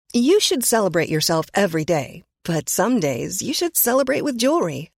You should celebrate yourself every day, but some days you should celebrate with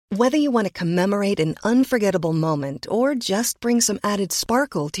jewelry. Whether you want to commemorate an unforgettable moment or just bring some added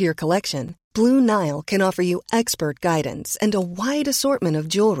sparkle to your collection, Blue Nile can offer you expert guidance and a wide assortment of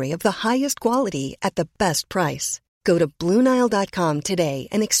jewelry of the highest quality at the best price. Go to BlueNile.com today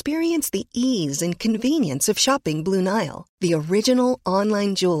and experience the ease and convenience of shopping Blue Nile, the original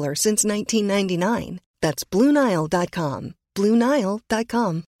online jeweler since 1999. That's BlueNile.com.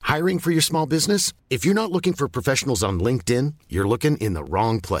 BlueNile.com. Hiring for your small business? If you're not looking for professionals on LinkedIn, you're looking in the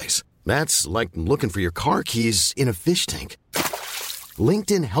wrong place. That's like looking for your car keys in a fish tank.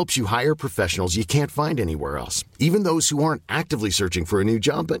 LinkedIn helps you hire professionals you can't find anywhere else, even those who aren't actively searching for a new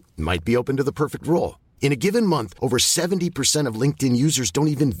job but might be open to the perfect role. In a given month, over 70% of LinkedIn users don't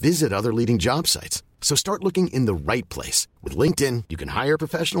even visit other leading job sites. So start looking in the right place. With LinkedIn, you can hire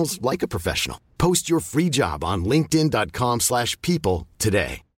professionals like a professional. Post your free job on linkedin.com/people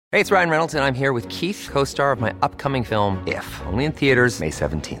today. Hey, it's Ryan Reynolds, and I'm here with Keith, co-star of my upcoming film, If, only in theaters May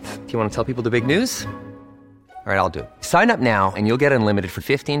 17th. Do you want to tell people the big news? All right, I'll do it. Sign up now and you'll get unlimited for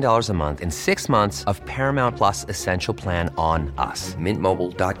 $15 a month and 6 months of Paramount Plus Essential Plan on us.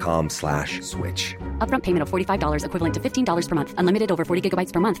 MintMobile.com/switch. Upfront payment of $45 equivalent to $15 per month. Unlimited over 40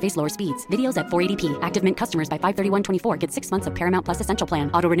 gigabytes per month. Face lower speeds. Videos at 480p. Active Mint customers by 531.24 get 6 months of Paramount Plus Essential Plan.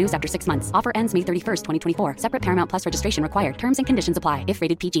 Auto renews after 6 months. Offer ends May 31st, 2024. Separate Paramount Plus registration required. Terms and conditions apply if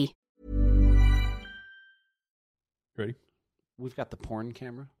rated PG. Ready? We've got the porn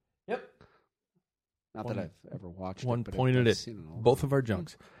camera. Yep. Not that I've ever watched one it. But pointed at both of our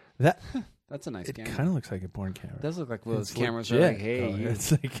junks. That's a nice camera. It kind of looks like a porn camera. It does look like one of those cameras legit. are like, hey.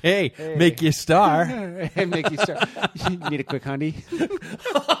 It's like, hey, make you a star. Hey, make you star. You need a quick honey?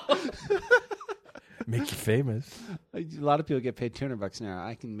 Make you famous. A lot of people get paid $200 an hour.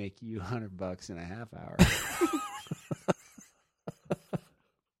 I can make you $100 in a half hour.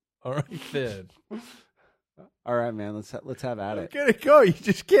 All right, then. All right, man. Let's have at it. Get it go. You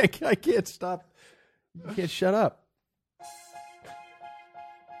just can't. I can't stop. You can't shut up.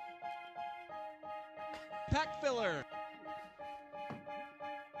 Pack filler.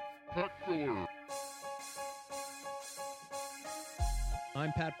 Pack filler.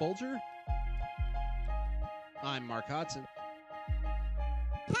 I'm Pat Bulger. I'm Mark Hodson.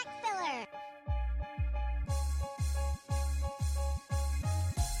 Pack filler.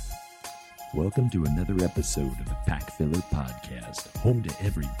 Welcome to another episode of the Pack Filler Podcast, home to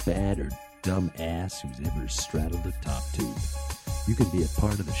every bad or dumb ass who's ever straddled a top tube. You can be a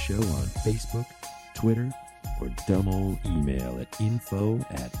part of the show on Facebook, Twitter, or dumb old email at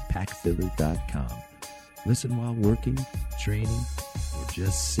info@packfiller.com. Listen while working, training, or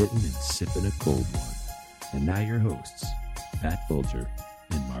just sitting and sipping a cold one. And now your hosts, Pat Bulger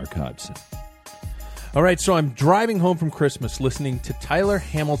and Mark Hodson. All right, so I'm driving home from Christmas listening to Tyler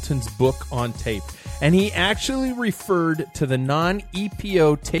Hamilton's book on tape, and he actually referred to the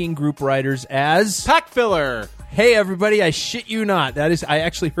non-EPO taking group riders as Pack filler. Hey, everybody, I shit you not. That is, I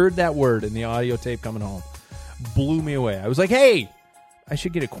actually heard that word in the audio tape coming home. Blew me away. I was like, hey, I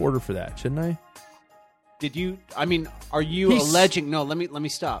should get a quarter for that, shouldn't I? Did you? I mean, are you alleging? No, let me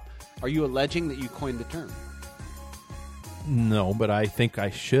stop. Are you alleging that you coined the term? No, but I think I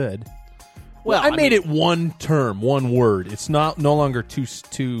should. Well, I made it one term, one word. It's no longer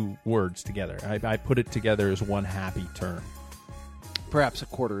two words together. I put it together as one happy term. Perhaps a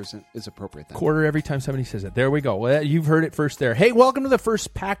quarter is appropriate then. Quarter every time somebody says it. There we go. Well, you've heard it first there. Hey, welcome to the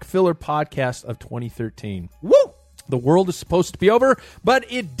first Pack Filler podcast of 2013. Woo! The world is supposed to be over, but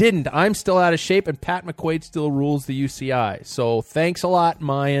it didn't. I'm still out of shape, and Pat McQuaid still rules the UCI. So thanks a lot,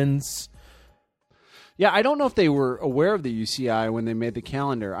 Mayans. Yeah, I don't know if they were aware of the UCI when they made the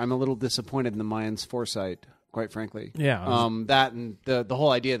calendar. I'm a little disappointed in the Mayans' foresight, quite frankly. Yeah. That and the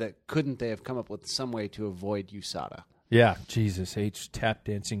whole idea that couldn't they have come up with some way to avoid USADA? Yeah, Jesus H. Tap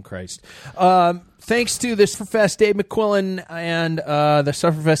Dancing Christ. Thanks to the Sufferfest, Dave McQuillan, and the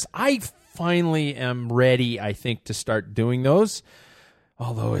Sufferfest, I finally am ready, I think, to start doing those.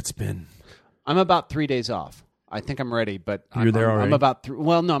 Although it's been... I'm about 3 days off. I think I'm ready, but You're there already? I'm about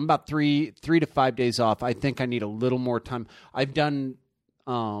I'm about three to 5 days off. I think I need a little more time. I've done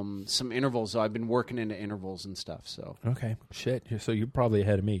some intervals, so I've been working into intervals and stuff. So okay, shit. So you're probably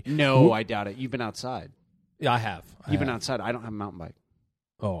ahead of me. No, I doubt it. You've been outside. Yeah, I have. You've been outside. I don't have a mountain bike.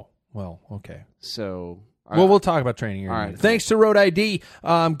 Oh well, okay. So. Well, we'll talk about training here. All right. Thanks to Road ID.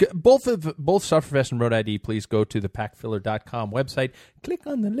 Both Sufferfest and Road ID, please go to the packfiller.com website, click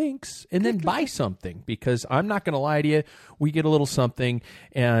on the links, and then buy something, because I'm not going to lie to you. We get a little something,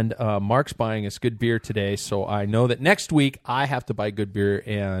 and Mark's buying us good beer today, so I know that next week I have to buy good beer,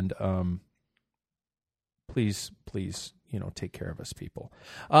 and please, take care of us, people.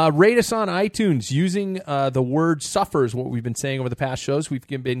 Rate us on iTunes using the word suffer is what we've been saying over the past shows. We've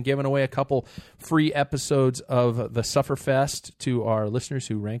been giving away a couple free episodes of the Sufferfest to our listeners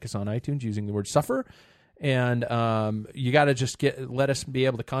who rank us on iTunes using the word suffer. And you got to just let us be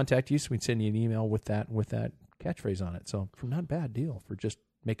able to contact you so we can send you an email with that catchphrase on it. So not a bad deal for just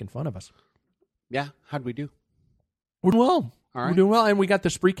making fun of us. Yeah. How'd we do? We're doing well. All right. We're doing well, and we got the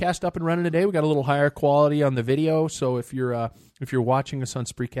Spreecast up and running today. We got a little higher quality on the video, so if you're watching us on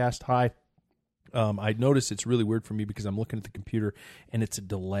Spreecast, hi. I notice it's really weird for me because I'm looking at the computer and it's a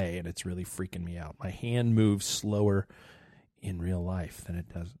delay, and it's really freaking me out. My hand moves slower in real life than it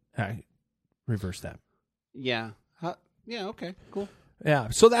does. Reverse that. Yeah. Yeah. Okay. Cool. Yeah,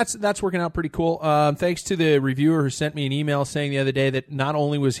 so that's working out pretty cool. Thanks to the reviewer who sent me an email saying the other day that not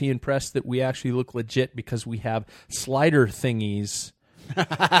only was he impressed that we actually look legit because we have slider thingies.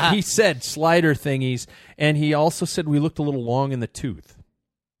 He said slider thingies, and he also said we looked a little long in the tooth.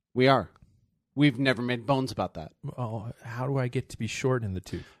 We are. We've never made bones about that. Oh, how do I get to be short in the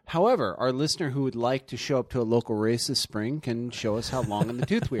tooth? However, our listener who would like to show up to a local race this spring can show us how long in the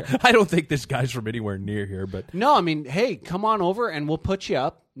tooth we are. I don't think this guy's from anywhere near here, but... No, I mean, hey, come on over and we'll put you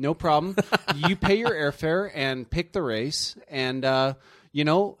up. No problem. You pay your airfare and pick the race, and,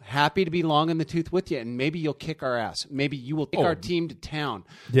 happy to be long in the tooth with you, and maybe you'll kick our ass. Maybe you will take our team to town.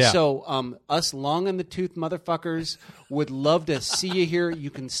 Yeah. So us long in the tooth motherfuckers would love to see you here.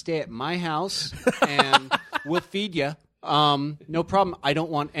 You can stay at my house, and we'll feed you. No problem. I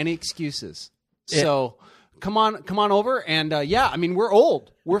don't want any excuses. So come on over, and we're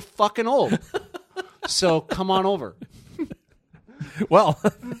old. We're fucking old. So come on over. Well,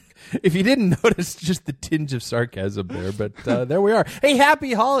 if you didn't notice just the tinge of sarcasm there, but there we are. Hey,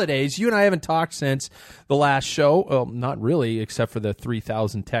 happy holidays. You and I haven't talked since the last show. Well, not really, except for the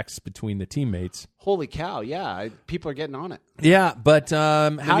 3,000 texts between the teammates. Holy cow, yeah. People are getting on it. Yeah, but... the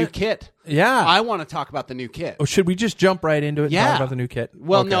new kit. Yeah. I want to talk about the new kit. Oh, should we just jump right into it and talk about the new kit?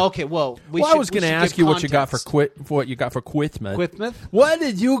 Well, no, okay. Well, I was going to ask you what you got for what you got for Quithmith. Quithmith? What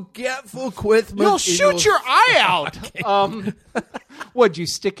did you get for Quithmith? You'll shoot your eye out. What'd you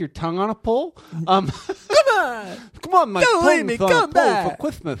stick your tongue on a pole? Come on, my Don't leave me. Come back. For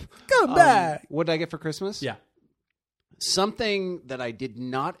Quithmith. Come back. What did I get for Christmas? Yeah. Something that I did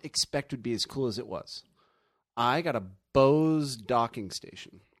not expect would be as cool as it was. I got a Bose docking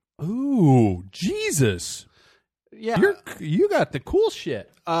station. Ooh, Jesus. Yeah. You got the cool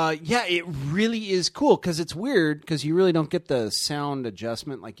shit. Yeah, it really is cool because it's weird because you really don't get the sound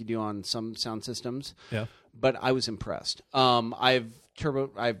adjustment like you do on some sound systems. Yeah. But I was impressed. I've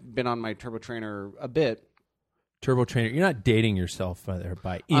been on my Turbo Trainer a bit. Turbo Trainer. You're not dating yourself there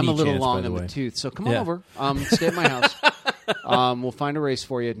by any I'm a little chance, long by in the the way. tooth, so come on over. Stay at my house. We'll find a race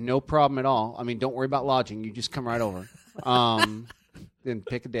for you. No problem at all. I mean, don't worry about lodging. You just come right over. Then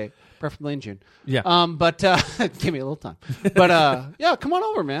pick a day, preferably in June. Yeah. But give me a little time. But yeah, come on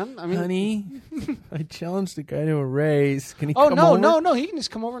over, man. I mean, honey, I challenged the guy to a race. Can he come over? No. He can just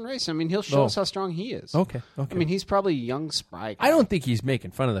come over and race. I mean, he'll show us how strong he is. Okay. I mean, he's probably a young, spry guy. I don't think he's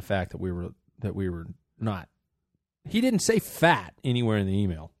making fun of the fact that we were not. He didn't say fat anywhere in the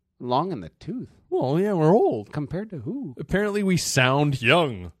email. Long in the tooth. Well, yeah, we're old. Compared to who? Apparently, we sound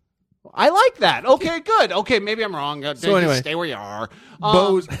young. I like that. Okay, good. Okay, maybe I'm wrong. So anyway, stay where you are.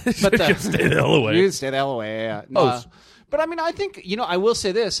 Bose, but stay the hell away. You stay the hell away. Yeah. But I mean, I think I will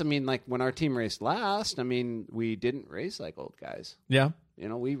say this. I mean, like when our team raced last, I mean, we didn't race like old guys. Yeah.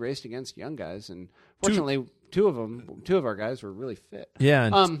 We raced against young guys, and fortunately, two of our guys were really fit. Yeah,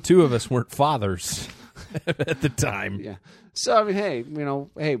 and two of us weren't fathers at the time. Yeah. So I mean,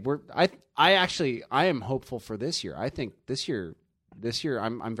 hey, I am hopeful for this year. I think this year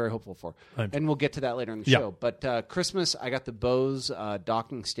I'm very hopeful for, and we'll get to that later in the show. But Christmas, I got the Bose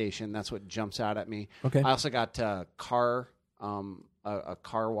docking station. That's what jumps out at me. Okay. I also got a car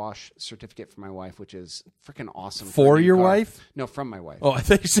wash certificate for my wife, which is freaking awesome. For your wife? No, from my wife. Oh, I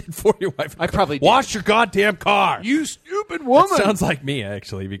thought you said for your wife. I probably did. Wash your goddamn car, you stupid woman. That sounds like me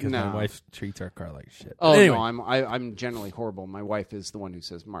actually, because my wife treats our car like shit. Oh anyway. no, I'm generally horrible. My wife is the one who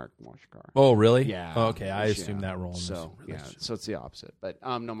says, "Mark, wash your car." Oh really? Yeah. Oh, okay, I assume that role. So so it's the opposite. But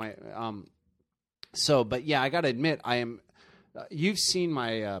but yeah, I got to admit, I am. You've seen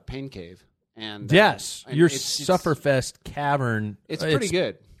my pain cave. And yes, and your Sufferfest cavern. It's pretty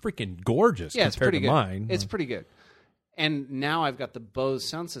good. Freaking gorgeous. Yeah, compared it's pretty to good. Mine. It's pretty good. And now I've got the Bose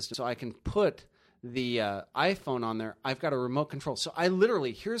sound system, so I can put the iPhone on there. I've got a remote control. So I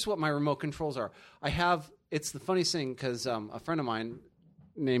literally, here's what my remote controls are. It's the funniest thing because a friend of mine,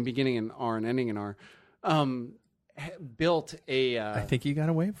 named beginning in R and ending in R, built a. I think you got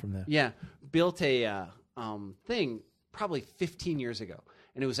away from that. Yeah, built a thing probably 15 years ago,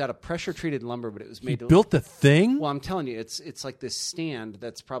 and it was out of pressure treated lumber, but it was He made. built the thing? Well, I'm telling you, it's like this stand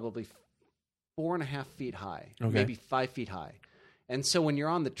that's probably 4.5 feet high, Okay. maybe 5 feet high, and so when you're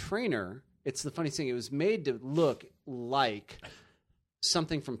on the trainer, it's the funniest thing. It was made to look like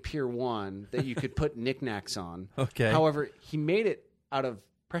something from Pier 1 that you could put knickknacks on. Okay. However, he made it out of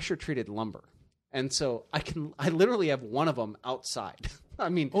pressure treated lumber. And so I literally have one of them outside. I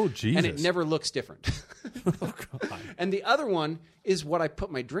mean, Oh, Jesus. and it never looks different. Oh, God. And the other one is what I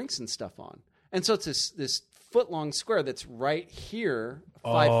put my drinks and stuff on. And so it's this foot-long square that's right here,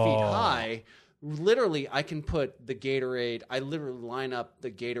 5 feet high. Literally, I can put the Gatorade. I literally line up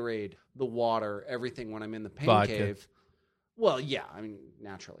the Gatorade, the water, everything when I'm in the pain Vodka. cave. Well, yeah, I mean,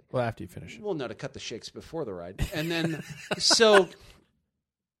 naturally. Well, after you finish it. Well, no, to cut the shakes before the ride. And then, so,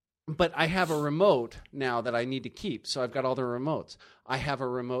 but I have a remote now that I need to keep. So I've got all the remotes. I have a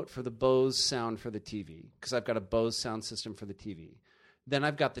remote for the Bose sound for the TV because I've got a Bose sound system for the TV. Then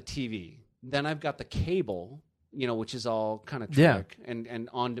I've got the TV. Then I've got the cable, which is all kind of trick and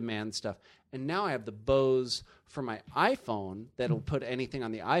on-demand stuff. And now I have the Bose for my iPhone that'll put anything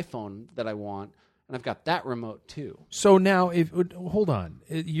on the iPhone that I want. And I've got that remote too. So now, hold on,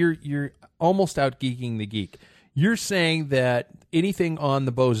 you're almost out geeking the geek. You're saying that anything on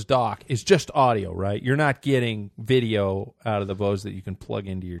the Bose dock is just audio, right? You're not getting video out of the Bose that you can plug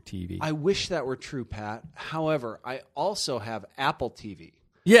into your TV. I wish that were true, Pat. However, I also have Apple TV.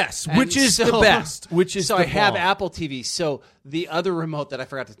 Yes, which And is the so- best. Which is so the I have bomb. Apple TV. So the other remote that I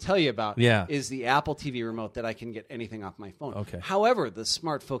forgot to tell you about Yeah. is the Apple TV remote that I can get anything off my phone. Okay. However, the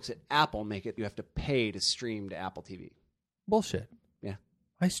smart folks at Apple make it you have to pay to stream to Apple TV. Bullshit. Yeah.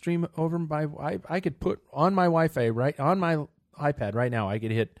 I stream over my. I could put on my Wi-Fi right on my iPad right now. I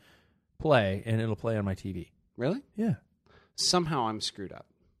could hit play and it'll play on my TV. Really? Yeah. Somehow I'm screwed up.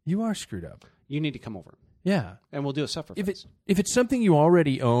 You are screwed up. You need to come over Yeah. and we'll do a suffer If fest. it's something you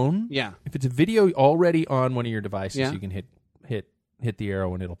already own, Yeah. If it's a video already on one of your devices, Yeah. you can hit the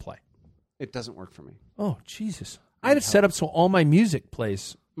arrow and it'll play. It doesn't work for me. Oh, Jesus. I had it set up so all my music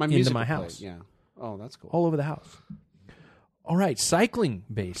plays My into music my will play, house. Yeah. Oh, that's cool. All over the house. All right,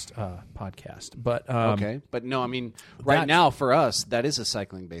 cycling-based podcast. But Okay. But no, I mean, right That's- now for us, that is a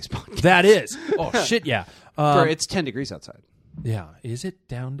cycling-based podcast. that is. Oh, shit, yeah. It's 10 degrees outside. Yeah. Is it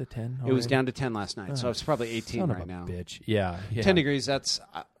down to 10 It was already? down to 10 last night, so it's probably 18 Son of right a now. bitch. Yeah. 10 degrees, that's,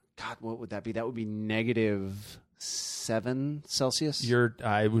 God, what would that be? That would be -7 Celsius.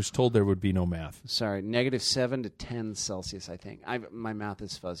 I was told there would be no math. Sorry, -7 to 10 Celsius, I think. My math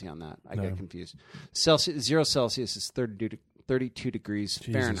is fuzzy on that. I get confused. 0 Celsius is 32 degrees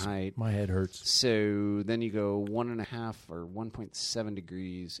Jesus, Fahrenheit. My head hurts. So then you go 1.5 or 1.7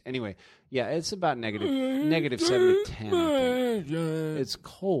 degrees. Anyway, yeah, it's about -7 to 10. I think. It's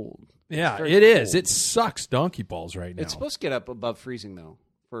cold. Yeah, It's very it is. cold. It sucks donkey balls right now. It's supposed to get up above freezing though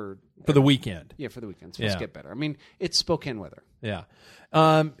for the weekend. Yeah, for the weekend. It's supposed to Yeah. get better. I mean, it's Spokane weather. Yeah.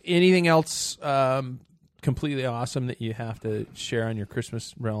 Anything else completely awesome that you have to share on your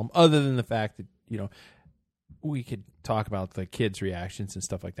Christmas realm, other than the fact that we could talk about the kids' reactions and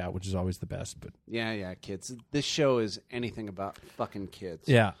stuff like that, which is always the best. But Yeah, kids. This show is anything about fucking kids.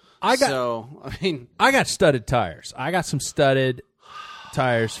 yeah, I got studded tires. I got some studded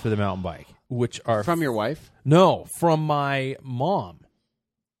tires for the mountain bike, which are From your wife? No, from my mom.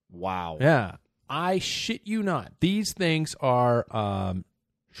 Wow. Yeah, I shit you not. These things are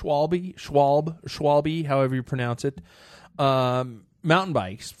Schwalbe, however you pronounce it. Mountain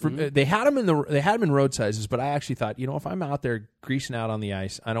bikes. They had them in road sizes, but I actually thought, if I'm out there greasing out on the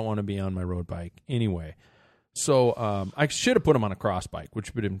ice, I don't want to be on my road bike anyway. So I should have put them on a cross bike,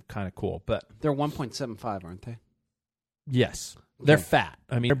 which would have been kind of cool. But They're 1.75, aren't they? yes, they're fat.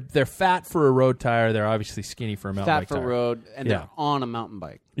 I mean, they're fat for a road tire. They're obviously skinny for a mountain bike Fat for tire. road, and Yeah. they're on a mountain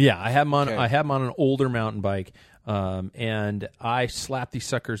bike. Yeah, I have them on. Okay. I have them on an older mountain bike, and I slapped these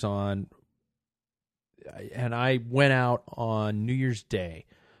suckers on. And I went out on New Year's Day,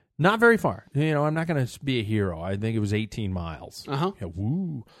 not very far. I'm not going to be a hero. I think it was 18 miles. Uh-huh. Yeah,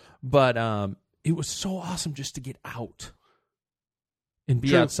 woo! But it was so awesome just to get out and be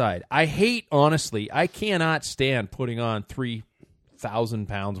True. outside. Honestly, I cannot stand putting on 3,000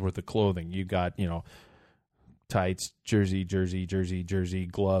 pounds worth of clothing. You got, tights, jersey,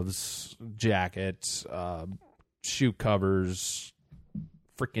 gloves, jackets, shoe covers,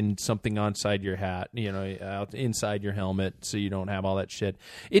 freaking something inside your hat, out inside your helmet so you don't have all that shit.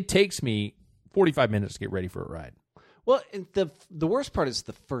 It takes me 45 minutes to get ready for a ride. Well, and the worst part is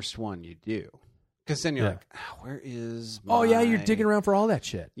the first one you do. Because then you're Yeah. like, where is my... Oh, yeah, you're digging around for all that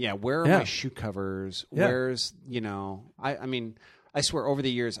shit. Yeah, where are Yeah. my shoe covers? Yeah. Where's, I mean, I swear, over the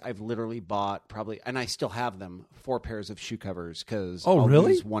years, I've literally bought probably, and I still have them, 4 pairs of shoe covers because I'll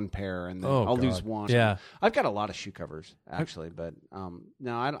really? lose 1 pair and then Oh, I'll God. lose 1. Yeah. I've got a lot of shoe covers actually, but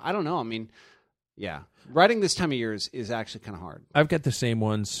no, I don't know. I mean, yeah, riding this time of year is actually kind of hard. I've got the same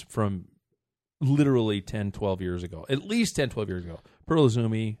ones from literally 10, 12 years ago. At least 10, 12 years ago. Pearl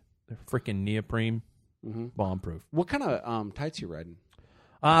Izumi, they're freaking neoprene, bomb-proof. What kind of tights you riding?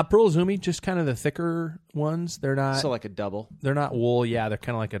 Pearl Izumi, just kind of the thicker ones. They're not. So like a double. They're not wool. Yeah, they're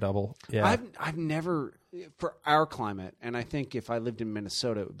kind of like a double. Yeah. I've never, for our climate, and I think if I lived in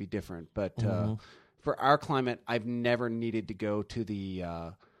Minnesota it would be different. But for our climate, I've never needed to go to the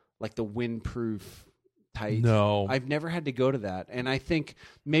like the windproof tight. No, I've never had to go to that, and I think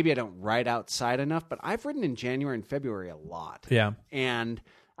maybe I don't ride outside enough. But I've ridden in January and February a lot. Yeah, and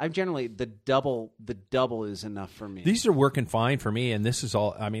I've generally the double is enough for me. These are working fine for me, and this is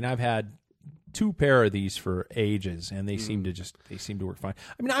all. I mean, I've had 2 pair of these for ages, and they seem to work fine.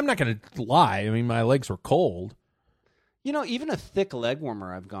 I mean, I'm not going to lie. I mean, my legs were cold. You know, even a thick leg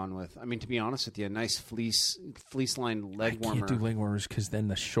warmer I've gone with. I mean, to be honest with you, a nice fleece lined leg warmer. I can't do leg warmers because then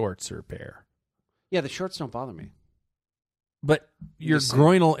the shorts are bare. Yeah, the shorts don't bother me. But your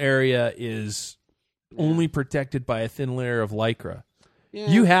groinal area is only protected by a thin layer of Lycra. Yeah.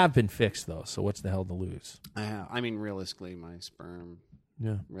 You have been fixed, though, so what's the hell to lose? I mean, realistically, my sperm,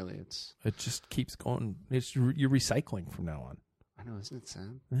 really, it just keeps going. You're recycling from now on. I know, isn't it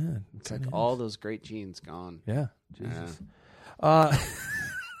sad? Yeah, it's like all those great genes gone. Yeah, Jesus. Yeah.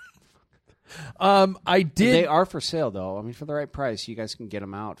 I did. They are for sale, though. I mean, for the right price, you guys can get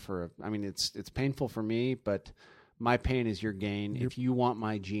them out for. I mean, it's painful for me, but my pain is your gain. If you want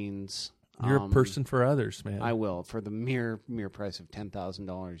my genes. You're a person for others, man. I will. For the mere price of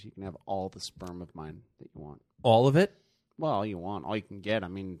 $10,000, you can have all the sperm of mine that you want. All of it? Well, all you want. All you can get. I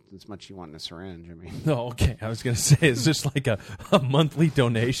mean, as much as you want in a syringe. I mean. Oh, okay. I was going to say, it's just like a monthly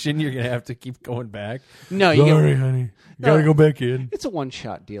donation. You're going to have to keep going back. No, Sorry, honey. You got to go back in. It's a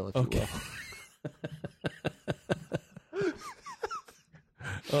one-shot deal, if you will.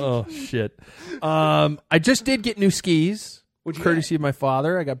 Oh, shit. I just did get new skis. Courtesy of my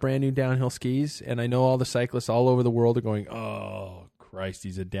father. I got brand new downhill skis, and I know all the cyclists all over the world are going, oh, Christ,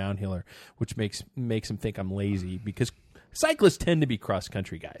 he's a downhiller, which makes him think I'm lazy, because cyclists tend to be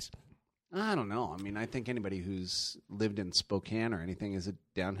cross-country guys. I don't know. I mean, I think anybody who's lived in Spokane or anything is a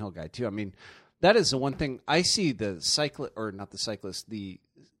downhill guy, too. I mean, that is the one thing. I see the the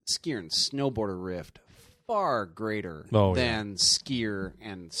skier and snowboarder rift far greater than skier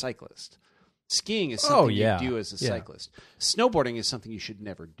and cyclist. Skiing is something you do as a cyclist. Snowboarding is something you should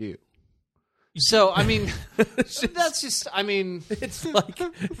never do. So, I mean, that's just, I mean... It's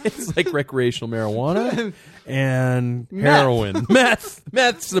like recreational marijuana and heroin. Meth's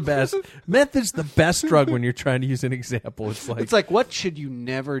the best. Meth is the best drug when you're trying to use an example. It's like, what should you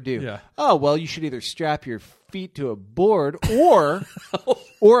never do? Yeah. Oh, well, you should either strap your feet to a board or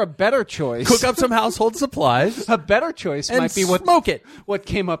a better choice. Cook up some household supplies. A better choice and might be what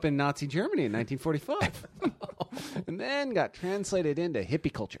came up in Nazi Germany in 1945. And then got translated into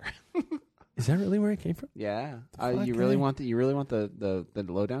hippie culture. Is that really where it came from? Yeah. You really want the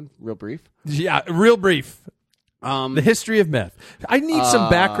lowdown? Real brief? Yeah, real brief. The history of meth. I need some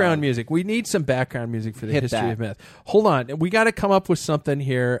background music. We need some background music for the history of meth. Hold on. We got to come up with something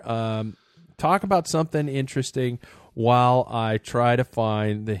here. Talk about something interesting while I try to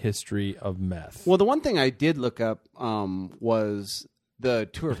find the history of meth. Well, the one thing I did look up was the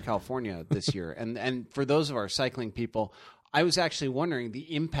Tour of California this year. And for those of our cycling people, I was actually wondering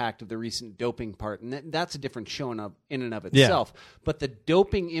the impact of the recent doping part, and that's a different show in and of itself. Yeah. But the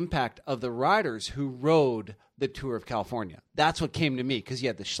doping impact of the riders who rode the Tour of California, that's what came to me, because you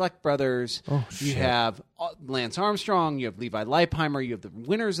had the Schleck brothers, you have Lance Armstrong, you have Levi Leipheimer, you have the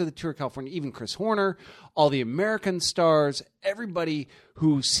winners of the Tour of California, even Chris Horner, all the American stars, everybody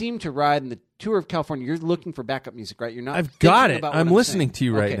who seemed to ride in the Tour of California. You're looking for backup music, right? You're not. I've got it. I'm listening saying. to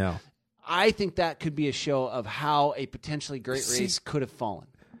you right now. I think that could be a show of how a potentially great race could have fallen.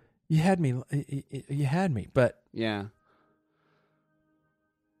 You had me, but... Yeah.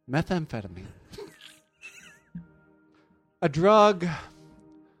 Methamphetamine. A drug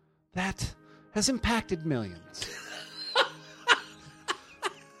that has impacted millions.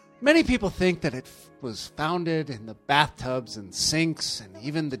 Many people think that it was founded in the bathtubs and sinks and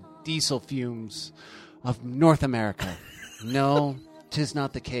even the diesel fumes of North America. No, 'tis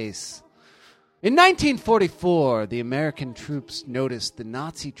not the case. In 1944, the American troops noticed the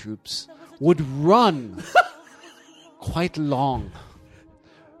Nazi troops would run quite long.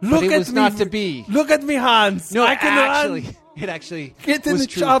 But it was not to be. Look at me, Hans. No, I can actually, run. It actually Get in was the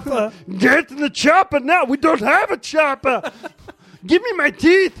true. chopper. Get in the chopper now. We don't have a chopper. Give me my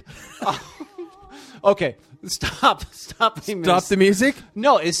teeth. Okay, stop playing Stop this. the music.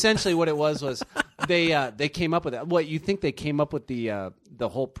 No, essentially what it was they came up with that. What you think they came up with the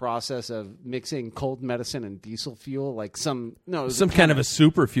whole process of mixing cold medicine and diesel fuel? Like it was Some kind of a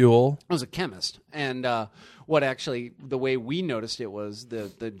super fuel. It was a chemist, and what actually the way we noticed it was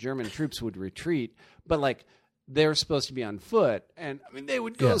the German troops would retreat, but like they're supposed to be on foot, and I mean they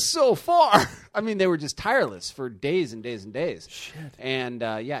would go so far. I mean they were just tireless for days and days and days. Shit. And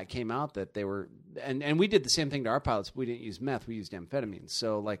it came out that they were. And we did the same thing to our pilots. We didn't use meth. We used amphetamines.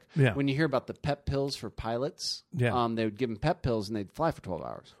 So, like, when you hear about the pep pills for pilots, they would give them pep pills and they'd fly for 12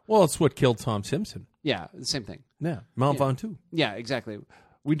 hours. Well, it's what killed Tom Simpson. Yeah, the same thing. Yeah, Mount Ventoux. Yeah, exactly.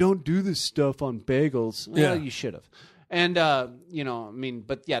 We don't do this stuff on bagels. Well, you should have. And,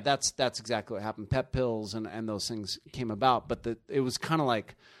 but yeah, that's exactly what happened. Pep pills and those things came about. But it was kind of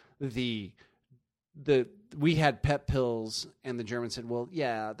like we had pep pills, and the Germans said, well,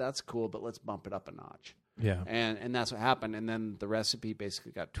 yeah, that's cool, but let's bump it up a notch. Yeah. And that's what happened. And then the recipe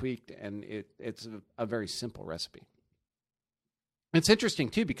basically got tweaked, and it's a very simple recipe. It's interesting,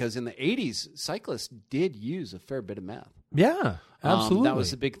 too, because in the 80s, cyclists did use a fair bit of meth. Yeah, absolutely. That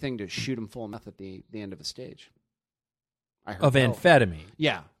was the big thing, to shoot them full of meth at the end of a stage. I heard of amphetamine.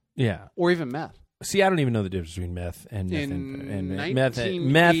 Yeah. Yeah. Or even meth. See, I don't even know the difference between meth and meth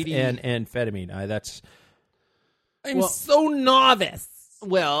and amphetamine. I'm so novice.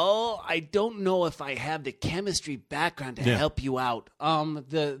 Well, I don't know if I have the chemistry background to help you out.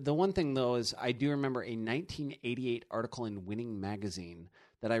 The one thing though is I do remember a 1988 article in Winning magazine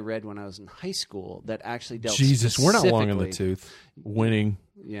that I read when I was in high school that actually dealt. Jesus, we're not long in the tooth. Winning.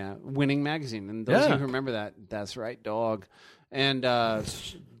 Yeah, Winning magazine, and those of you who remember that, that's right, dog. And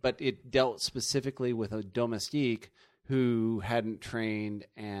but it dealt specifically with a domestique who hadn't trained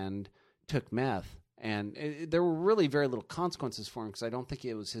and took meth. And there were really very little consequences for him because I don't think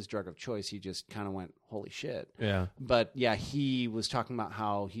it was his drug of choice. He just kind of went, holy shit. Yeah. But, yeah, he was talking about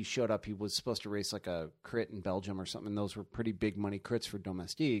how he showed up. He was supposed to race like a crit in Belgium or something. And those were pretty big money crits for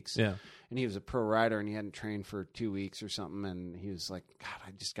domestiques. Yeah. And he was a pro rider, and he hadn't trained for 2 weeks or something. And he was like, God,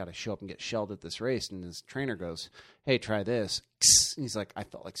 I just got to show up and get shelled at this race. And his trainer goes, hey, try this. And he's like, I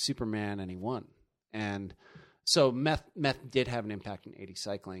felt like Superman, and he won. And so meth did have an impact in 80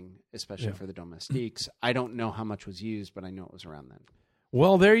 cycling, especially for the domestiques. I don't know how much was used, but I know it was around then.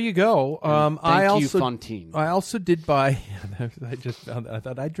 Well, there you go. Thank you, Fontaine. I also did buy. I just found. I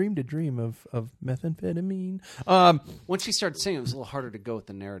thought I dreamed a dream of methamphetamine. Once she started singing, it was a little harder to go with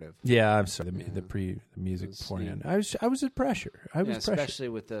the narrative. Yeah, I'm sorry. The music pouring in. I was at pressure. Especially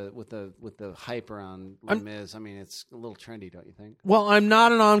with the hype around Les Mis. I mean, it's a little trendy, don't you think? Well, I'm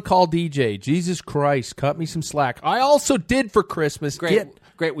not an on-call DJ. Jesus Christ, cut me some slack. I also did for Christmas.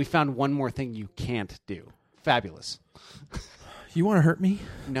 Great. We found one more thing you can't do. Fabulous. You want to hurt me?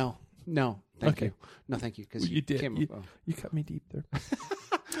 No. Thank you. No, thank you. Because you did. You cut me deep there.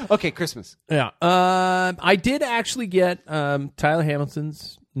 Okay, Christmas. Yeah. I did actually get Tyler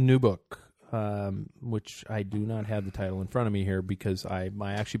Hamilton's new book, which I do not have the title in front of me here because I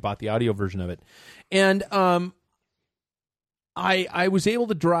actually bought the audio version of it. And I was able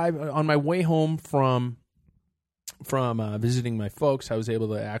to drive on my way home from visiting my folks. I was able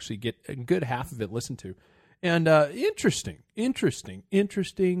to actually get a good half of it listened to. And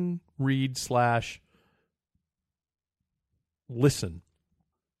interesting read / listen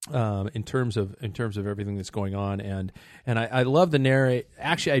in terms of everything that's going on, and I love the narrate.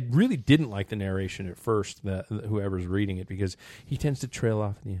 Actually, I really didn't like the narration at first. Whoever's reading it, because he tends to trail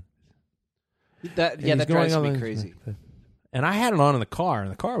off at the end. That drives me crazy. And I had it on in the car,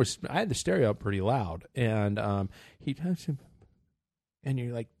 and I had the stereo up pretty loud, and he touched him. And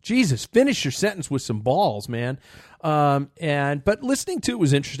you're like, Jesus, finish your sentence with some balls, man. But listening to it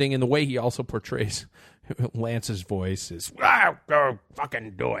was interesting, and the way he also portrays Lance's voice is, go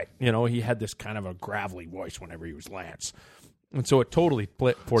fucking do it. You know, he had this kind of a gravelly voice whenever he was Lance. And so it totally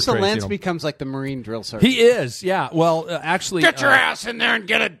portrays. So Lance becomes like the Marine drill sergeant. He is, yeah. Well, actually, get your ass in there and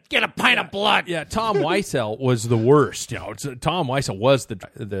get a pint of blood. Yeah, Tom Weissel was the worst. You know, Tom Weissel was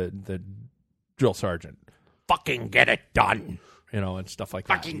the drill sergeant. Fucking get it done. You know, and stuff like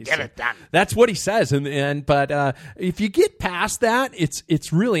that. Fucking get it done. That's what he says, but if you get past that,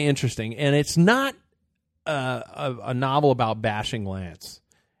 it's really interesting, and it's not a novel about bashing Lance.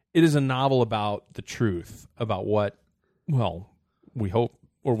 It is a novel about the truth, about what, well, we hope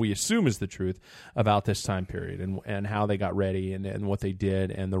or we assume is the truth about this time period and how they got ready and what they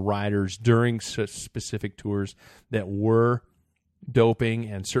did, and the riders during specific tours that were doping,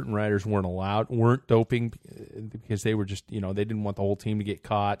 and certain riders weren't doping because they were just, you know, they didn't want the whole team to get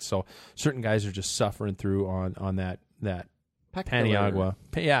caught. So certain guys are just suffering through on that Paniagua.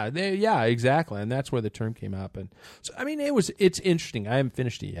 Yeah, exactly, and that's where the term came up. And so, I mean, it's interesting. I haven't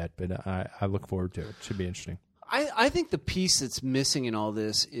finished it yet, but I look forward to it. It should be interesting. I think the piece that's missing in all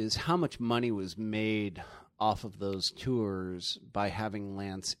this is how much money was made off of those tours by having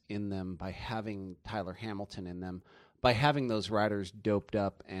Lance in them, by having Tyler Hamilton in them, by having those riders doped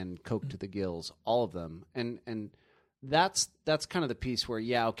up and coked to the gills, all of them. And that's kind of the piece where,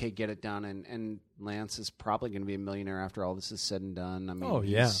 get it done. And Lance is probably going to be a millionaire after all this is said and done. I mean,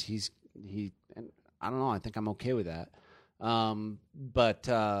 and I don't know. I think I'm okay with that. But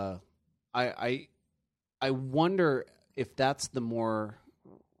I wonder if that's the more,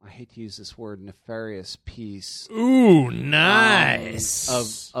 I hate to use this word, nefarious piece. Ooh,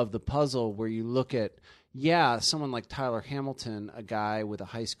 nice. Of the puzzle, where you look at, someone like Tyler Hamilton, a guy with a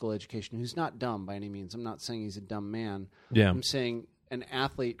high school education who's not dumb by any means. I'm not saying he's a dumb man. Yeah. I'm saying an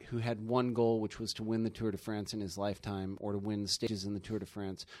athlete who had one goal, which was to win the Tour de France in his lifetime, or to win stages in the Tour de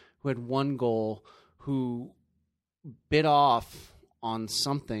France, who had one goal, who bit off on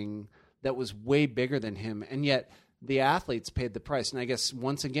something that was way bigger than him, and yet the athletes paid the price. And I guess,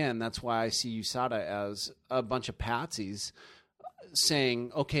 once again, that's why I see USADA as a bunch of patsies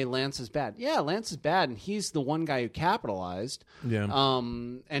saying, okay, Lance is bad. Yeah, Lance is bad, and he's the one guy who capitalized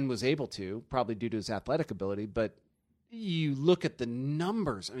and was able to, probably due to his athletic ability. But you look at the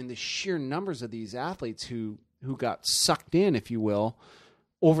numbers, I mean, the sheer numbers of these athletes who got sucked in, if you will,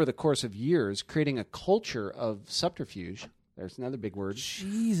 over the course of years, creating a culture of subterfuge. There's another big word.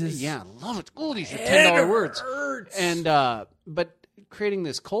 Jesus. Yeah, love it. Oh, these are $10 words. Hurts. And but creating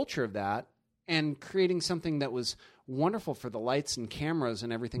this culture of that, and creating something that was wonderful for the lights and cameras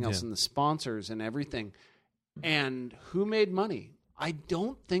and everything else, and the sponsors and everything. And who made money? I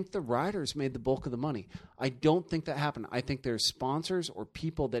don't think the riders made the bulk of the money. I don't think that happened. I think there's sponsors or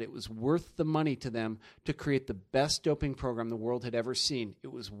people that it was worth the money to them to create the best doping program the world had ever seen.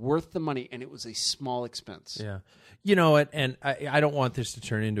 It was worth the money, and it was a small expense. Yeah. You know what, and I don't want this to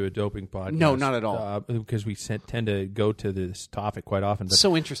turn into a doping podcast. No, not at all. Because we tend to go to this topic quite often. But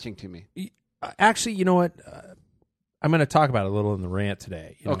so interesting to me. Actually, you know what? I'm going to talk about it a little in the rant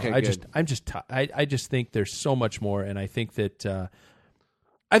today. You know, okay, I just think there's so much more, and I think that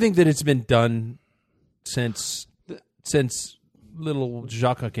it's been done since little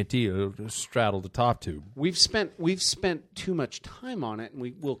Jacques Anquetil straddled the top tube. We've spent too much time on it, and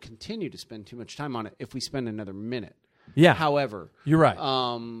we will continue to spend too much time on it if we spend another minute. Yeah. However, you're right.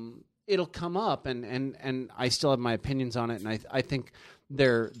 It'll come up, and I still have my opinions on it, and I think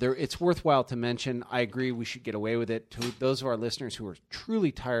it's worthwhile to mention. I agree we should get away with it. To those of our listeners who are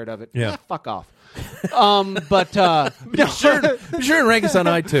truly tired of it, fuck off. But be sure and rank us on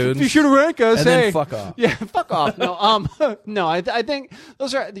iTunes. Be sure to rank us, and then fuck off. Yeah, fuck off. No, I think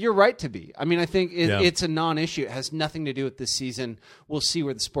you're right to be. I mean, I think it's a non-issue. It has nothing to do with this season. We'll see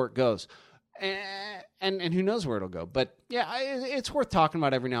where the sport goes. And who knows where it'll go. But it's worth talking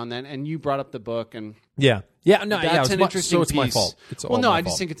about every now and then. And you brought up the book, and that's an interesting piece. It's my fault. I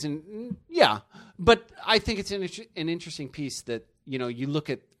just think it's but I think it's an interesting piece that you look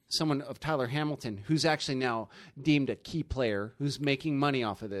at someone of Tyler Hamilton, who's actually now deemed a key player, who's making money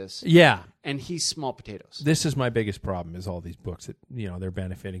off of this. Yeah. And he's small potatoes. This is my biggest problem, is all these books that, they're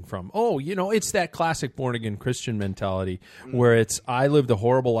benefiting from. Oh, it's that classic born-again Christian mentality where it's, I lived a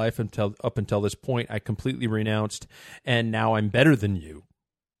horrible life up until this point. I completely renounced, and now I'm better than you.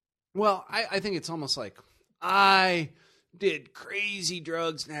 Well, I think it's almost like, I did crazy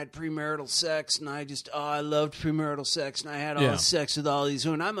drugs and had premarital sex, and I loved premarital sex, and I had all the sex with all these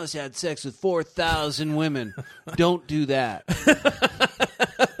women. I must have had sex with 4,000 women. Don't do that.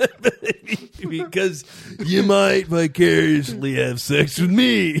 Because you might vicariously have sex with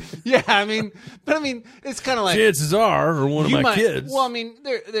me. Yeah, I mean, it's kind of like, chances are, or one of my kids. Well, I mean,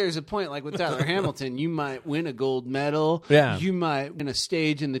 there's a point, like with Tyler Hamilton, you might win a gold medal. Yeah. You might win a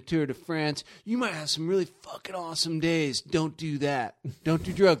stage in the Tour de France. You might have some really fucking awesome days. Don't do that. Don't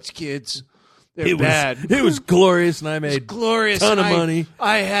do drugs, kids. They're bad. It was glorious, and I made a ton of money.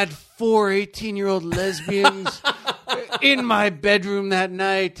 I had 4 18-year-old lesbians in my bedroom that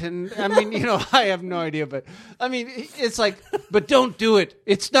night, and I have no idea, but it's like, but don't do it.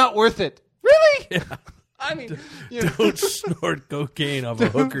 It's not worth it. Really? Yeah. Don't snort cocaine off a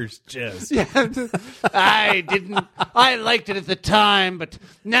hooker's chest. Yeah, I didn't. I liked it at the time, but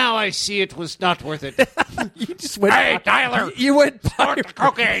now I see it was not worth it. You just went. Hey, Tyler! You went snort the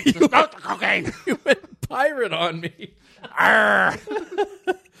cocaine. Snort the cocaine. You went pirate on me.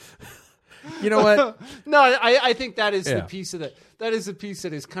 You know what? No, I think that is the piece of that is the piece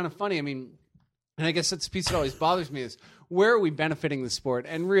that is kind of funny. I mean, and I guess that's the piece that always bothers me is, where are we benefiting the sport?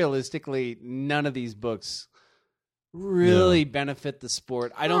 And realistically, none of these books really benefit the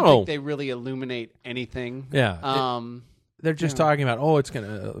sport. I don't No. think they really illuminate anything. Yeah. They're just talking about, it's going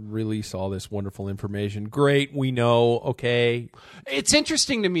to release all this wonderful information. Great, we know, okay. It's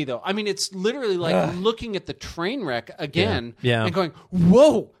interesting to me, though. I mean, it's literally like looking at the train wreck again Yeah. and going,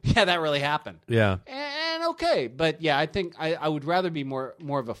 whoa, yeah, that really happened. Yeah. And okay. But yeah, I think I would rather be more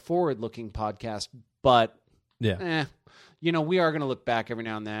of a forward-looking podcast, but Yeah. we are going to look back every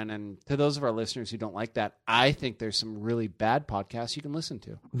now and then. And to those of our listeners who don't like that, I think there's some really bad podcasts you can listen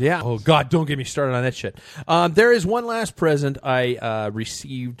to. Yeah. Oh, God, don't get me started on that shit. There is one last present I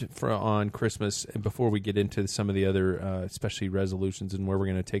received on Christmas, and before we get into some of the other, especially resolutions and where we're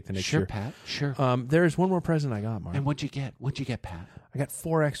going to take the next year. Sure, Pat. Sure. There is one more present I got, Mark. And what'd you get? What'd you get, Pat? I got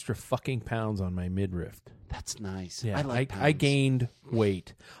 4 extra fucking pounds on my midriff. That's nice. Yeah, I like I gained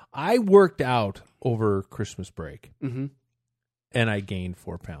weight. I worked out over Christmas break. Mm-hmm. And I gained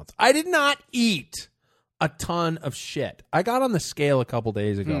 4 pounds. I did not eat a ton of shit. I got on the scale a couple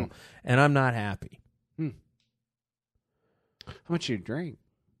days ago, and I'm not happy. How much do you drink?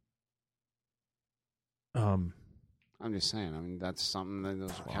 I'm just saying. I mean, that's something that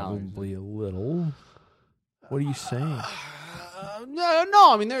those Probably a little. What are you saying? No.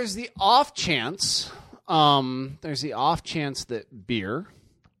 I mean, there's the off chance. That beer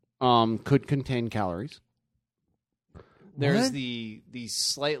could contain calories. There's What? the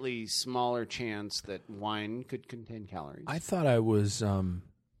slightly smaller chance that wine could contain calories. I thought I was. And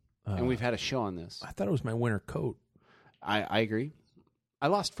we've had a show on this. I thought it was my winter coat. I agree. I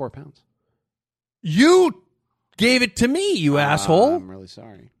lost 4 pounds. You gave it to me, you asshole. I'm really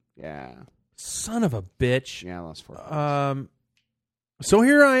sorry. Yeah. Son of a bitch. Yeah, I lost 4 pounds. So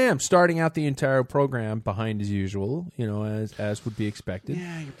here I am, starting out the entire program behind as usual, as would be expected.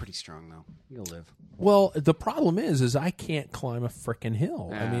 Yeah, you're pretty strong though. You'll live. Well, the problem is I can't climb a frickin' hill.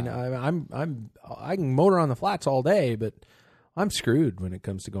 Yeah. I mean, I can motor on the flats all day, but I'm screwed when it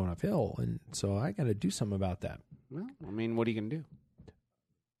comes to going uphill, and so I got to do something about that. Well, I mean, what are you gonna do?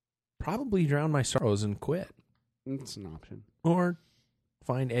 Probably drown my sorrows and quit, It's an option. or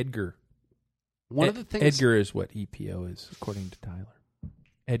find Edgar. One of the things Edgar is what EPO is, according to Tyler.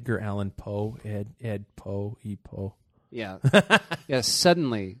 Edgar Allan Poe, Ed Poe, E Poe. Yeah. Yeah,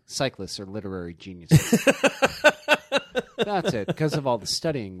 suddenly cyclists are literary geniuses. That's it, because of all the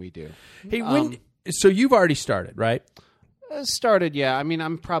studying we do. Hey, so you've already started, right? Started, yeah. I mean,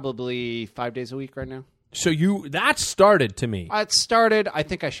 I'm probably 5 days a week right now. So that started to me. It started, I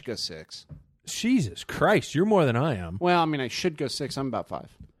think I should go 6. Jesus Christ, you're more than I am. Well, I mean, I should go 6. I'm about 5.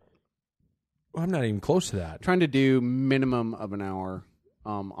 I'm not even close to that. Trying to do minimum of an hour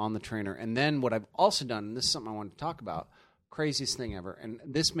on the trainer. And then what I've also done, and this is something I want to talk about, craziest thing ever, and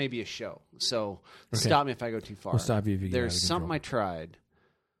this may be a show, so stop me if I go too far. I'll stop you if you get There's out of something control. I tried,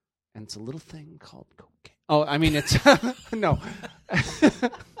 and it's a little thing called cocaine. Oh, I mean, it's... no.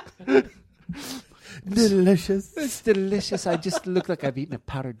 Delicious. It's delicious. I just look like I've eaten a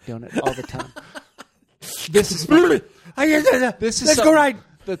powdered donut all the time. This is funny. This is Let's go ride.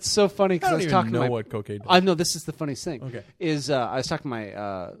 That's so funny because I was talking to my... what cocaine does. I know this is the funniest thing. Okay. I was talking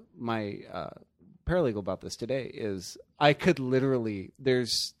to my paralegal about this today. Is I could literally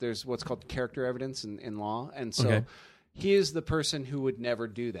there's what's called character evidence in law, and so he is the person who would never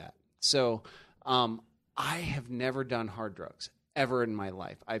do that. So I have never done hard drugs ever in my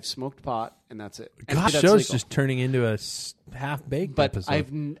life. I've smoked pot, and that's it. And Gosh, that's show's legal. just turning into a half-baked But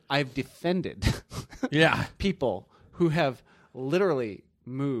episode. I've defended people who have literally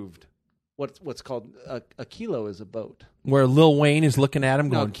moved what's called a kilo is a boat. Where Lil Wayne is looking at him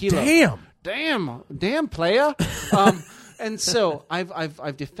going, kilo. Damn, playa. And so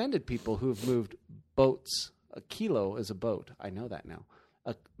I've defended people who have moved boats. A kilo is a boat. I know that now.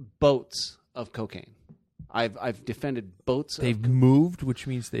 Boats of cocaine. I've defended boats. They've moved, which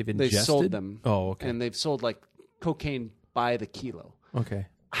means they've ingested? They've sold them. Oh, okay. And they've sold like cocaine by the kilo. Okay.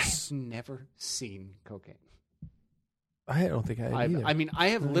 I've never seen cocaine. I don't think I have either. I mean, I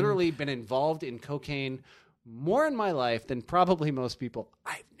have literally been involved in cocaine more in my life than probably most people.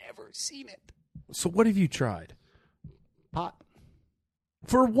 I've never seen it. So what have you tried? Pot.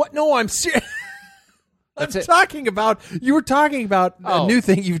 For what? No, I'm serious. That's I'm it. talking about. You were talking about a new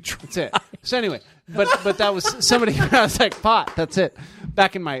thing you've tried. That's it. So anyway, but that was somebody. I was like pot. That's it.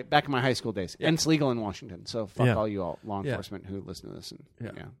 Back in my high school days, and it's legal in Washington. So fuck all you all law enforcement who listen to this.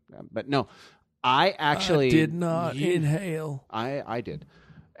 And but no, I actually did not inhale. I did,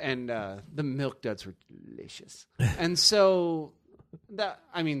 and the Milk Duds were delicious. And so that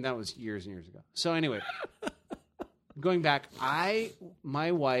was years and years ago. So anyway. Going back,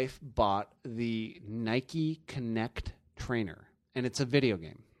 my wife bought the Nike Connect trainer, and it's a video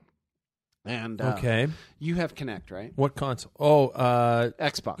game. And Okay. you have Kinect, right? What console? Oh,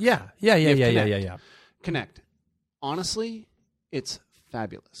 Xbox. yeah. You have Kinect. Yeah. Kinect. Honestly, it's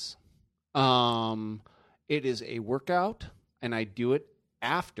fabulous. It is a workout, and I do it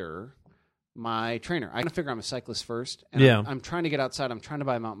after my trainer. I'm going to figure I'm a cyclist first. And Yeah. I'm trying to get outside. I'm trying to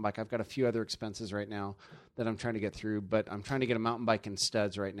buy a mountain bike. I've got a few other expenses right now that I'm trying to get through, but I'm trying to get a mountain bike in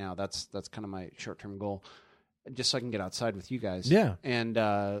studs right now. That's kind of my short-term goal, just so I can get outside with you guys. Yeah. And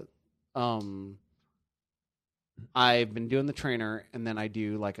I've been doing the trainer, and then I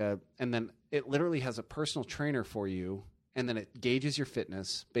do and then it literally has a personal trainer for you, and then it gauges your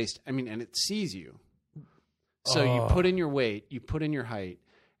fitness and it sees you. So you put in your weight, you put in your height,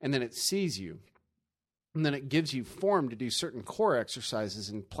 and then it sees you. And then it gives you form to do certain core exercises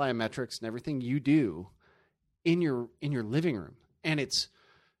and plyometrics and everything you do in your living room. And it's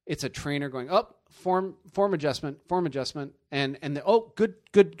a trainer going, form adjustment, and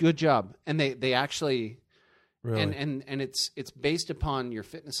good job. And they actually Really? and it's based upon your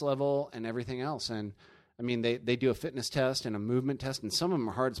fitness level and everything else. And I mean they do a fitness test and a movement test, and some of them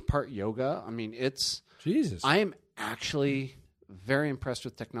are hard. It's part yoga. I mean, Jesus. I am actually very impressed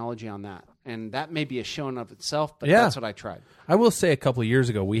with technology on that. And that may be a show in of itself, but that's what I tried. I will say a couple of years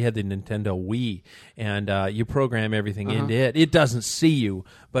ago, we had the Nintendo Wii, and you program everything into it. It doesn't see you,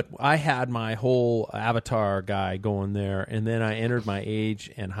 but I had my whole avatar guy going there, and then I entered my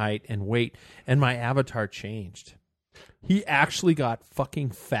age and height and weight, and my avatar changed. He actually got fucking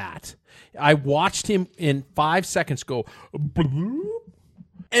fat. I watched him in 5 seconds go, bloop,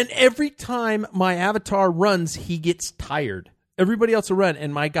 and every time my avatar runs, he gets tired. Everybody else will run,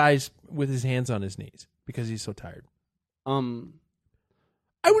 and my guy's with his hands on his knees because he's so tired.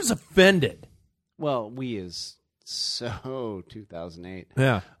 I was offended. Well, Wii is so 2008.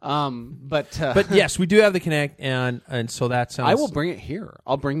 Yeah. But yes, we do have the Kinect, and so that sounds. I will bring it here.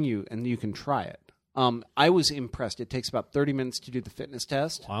 I'll bring you, and you can try it. I was impressed. It takes about 30 minutes to do the fitness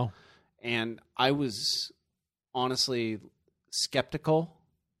test. Wow. And I was honestly skeptical,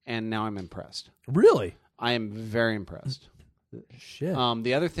 and now I'm impressed. Really? I am very impressed. Shit.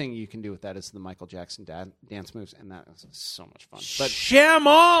 The other thing you can do with that is the Michael Jackson dance moves, and that is so much fun. But Sham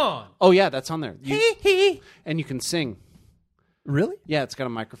on! oh yeah, that's on there. And you can sing. Really? Yeah, it's got a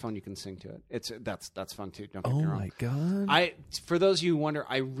microphone. You can sing to it. That's fun too. Don't get me Oh wrong. my god! For those of you who wonder,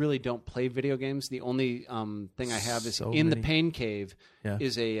 I really don't play video games. The only thing I have is So in the many. Pain Cave Yeah.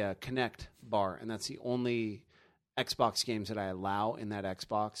 is a Kinect bar, and that's the only Xbox games that I allow in that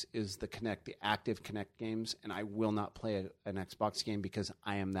Xbox is the Kinect, the active Kinect games, and I will not play an Xbox game because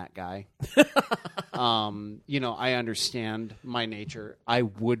I am that guy. I understand my nature. I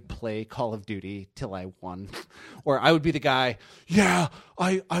would play Call of Duty till I won, or I would be the guy. Yeah,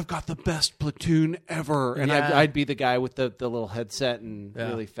 I've got the best platoon ever, and Yeah. I'd be the guy with the little headset and Yeah.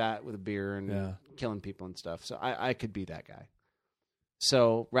 really fat with a beer and Yeah. killing people and stuff. So I could be that guy.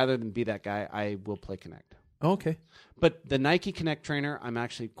 So rather than be that guy, I will play Kinect. Okay. But the Nike Kinect trainer, I'm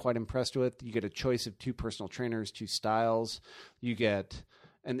actually quite impressed with. You get a choice of 2 personal trainers, 2 styles. You get,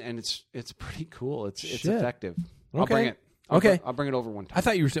 and it's pretty cool. It's Shit. effective. I'll Okay. bring it. I'll bring it over one time. I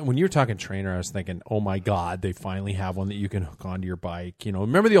thought you were saying, when you were talking trainer, I was thinking, oh my god, they finally have one that you can hook onto your bike. You know,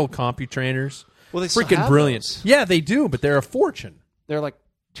 remember the old CompuTrainers? Well, they still freaking have brilliant. those. Yeah, they do, but they're a fortune. They're like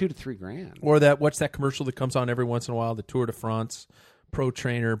 $2,000 to $3,000. Or what's that commercial that comes on every once in a while? The Tour de France Pro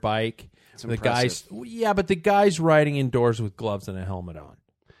Trainer bike. It's the guys, impressive. but the guy's riding indoors with gloves and a helmet on.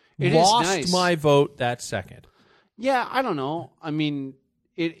 It is Lost nice. my vote that second. Yeah, I don't know. I mean,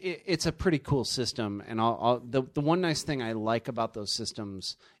 it's a pretty cool system, and the one nice thing I like about those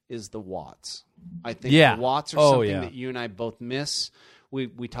systems is the watts. I think Yeah. the watts are Oh, something yeah. that you and I both miss. We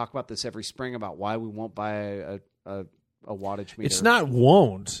talk about this every spring about why we won't buy a wattage meter. It's not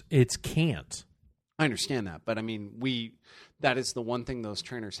won't, it's can't. I understand that, but I mean, that is the one thing those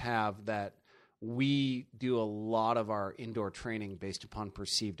trainers have, that we do a lot of our indoor training based upon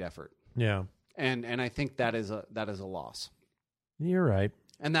perceived effort. Yeah. And I think that is a loss. You're right.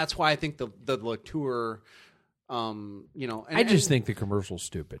 And that's why I think the Latour, I just think the commercial's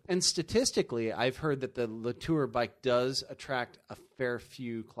stupid. And statistically, I've heard that the Latour bike does attract a fair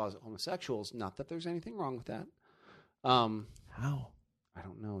few closet homosexuals. Not that there's anything wrong with that. How? I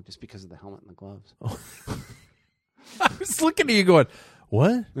don't know, just because of the helmet and the gloves. I was looking at you going,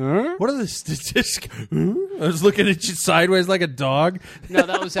 what? What are the statistics? I was looking at you sideways like a dog. No,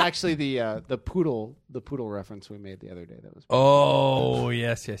 that was actually the poodle poodle reference we made the other day. That was Oh,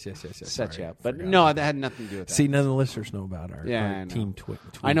 yes. set Sorry, you up. I But forgot. no, that had nothing to do with that. See, none of the listeners know about our I know. team tweets.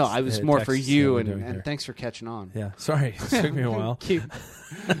 I know. I was more for texts you, that we're and, doing and here. thanks for catching on. Yeah, sorry. It took me a while.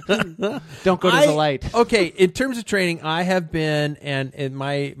 Don't go to the light. Okay, in terms of training, I have been, and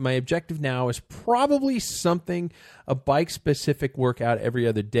my objective now is probably something, a bike-specific workout every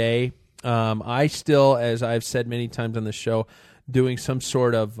other day. I still, as I've said many times on the show, doing some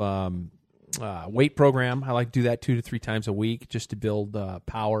sort of weight program. I like to do that 2 to 3 times a week just to build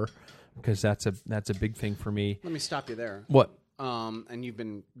power, because that's a big thing for me. Let me stop you there. What? And you've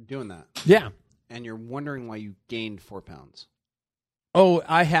been doing that. Yeah. And you're wondering why you gained 4 pounds. Oh,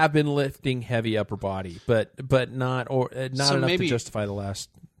 I have been lifting heavy upper body, but not So enough maybe- to justify the last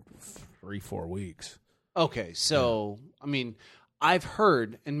 3-4 weeks. Okay, so, I mean, I've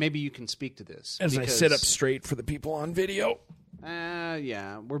heard, and maybe you can speak to this. As I because, sit up straight for the people on video.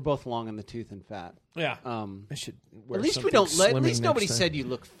 Yeah, we're both long in the tooth and fat. Yeah. I should wear At least we something don't. At slimming least nobody next time. said you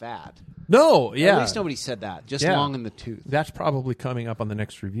look fat. No, yeah. At least nobody said that. Just Yeah. long in the tooth. That's probably coming up on the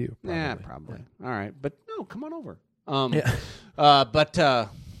next review. Yeah, probably. All right, but no, come on over. Yeah. But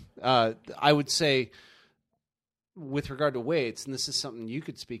I would say, with regard to weights, and this is something you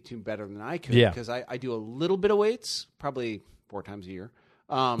could speak to better than I could, Yeah. because I do a little bit of weights, probably 4 times a year.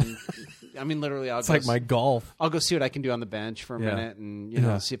 I mean, literally, It's like my golf. I'll go see what I can do on the bench for a Yeah. minute, and you know,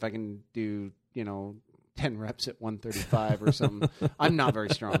 Yeah. see if I can do 10 reps at 135 or something. I'm not very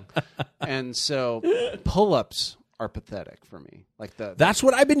strong, and so pull-ups are pathetic for me. Like That's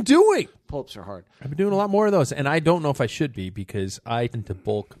what I've been doing. pull-ups are hard. I've been doing a lot more of those, and I don't know if I should be, because I tend to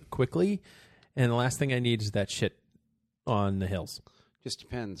bulk quickly, and the last thing I need is that shit on the hills. Just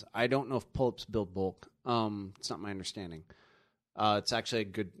depends. I don't know if pull-ups build bulk. It's not my understanding. It's actually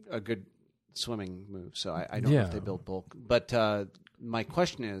a good swimming move, so I don't know Yeah. if they build bulk. But my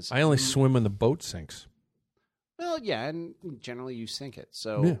question is, I only swim when the boat sinks. well, yeah, and generally you sink it.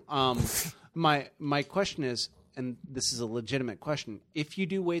 So my question is, and this is a legitimate question, if you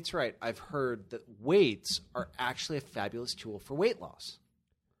do weights right, I've heard that weights are actually a fabulous tool for weight loss.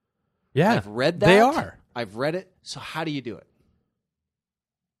 Yeah, I've read that. They are. I've read it. So how do you do it?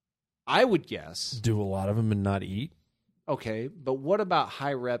 I would guess. Do a lot of them and not eat. Okay, but what about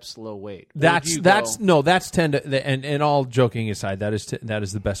high reps, low weight? Or That's do you that's go- no, that's tend to, and all joking aside, that is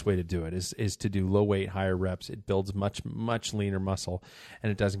the best way to do it is to do low weight, higher reps. It builds much leaner muscle,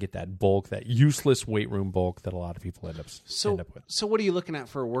 and it doesn't get that bulk, that useless weight room bulk that a lot of people end up with. So what are you looking at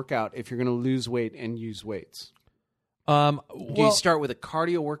for a workout if you're going to lose weight and use weights? Do Do you start with a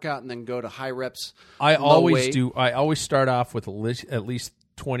cardio workout and then go to high reps? I low always weight? do. I always start off with at least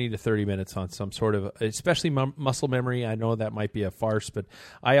 20 to 30 minutes on some sort of, especially muscle memory. I know that might be a farce, but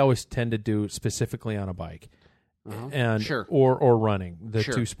I always tend to do specifically on a bike, and Sure. or running, the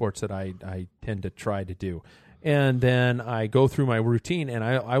Sure. two sports that I tend to try to do. And then I go through my routine, and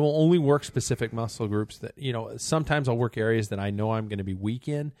I will only work specific muscle groups that, sometimes I'll work areas that I know I'm going to be weak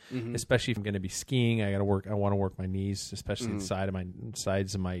in, especially if I'm going to be skiing. I want to work my knees, especially the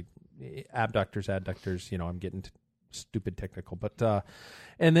sides of my abductors, adductors. I'm getting stupid technical, but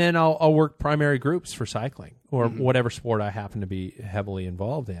and then I'll work primary groups for cycling or whatever sport I happen to be heavily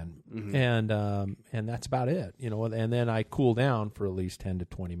involved in, and that's about it. And then I cool down for at least 10 to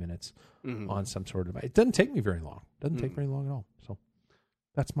 20 minutes on some sort of. It doesn't take me very long. Doesn't take very long at all. So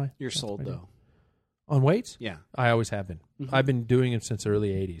that's my. You're that's sold my deal. though. On weights. Yeah. I always have been. I've been doing it since the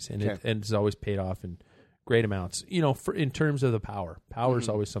early '80s, and it's always paid off in great amounts. In terms of the power is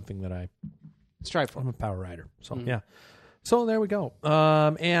always something that I strive for. I'm a power rider, so yeah. So there we go.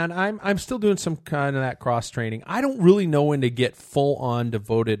 And I'm still doing some kind of that cross training. I don't really know when to get full on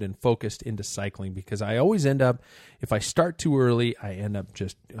devoted and focused into cycling, because I always end up, if I start too early, I end up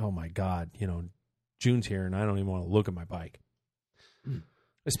just, oh my God, June's here and I don't even want to look at my bike,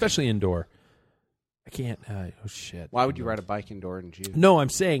 especially indoor. I can't. Oh shit! Why would you ride a bike indoor in June? No, I'm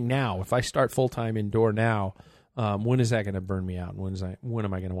saying now. If I start full time indoor now, when is that going to burn me out? When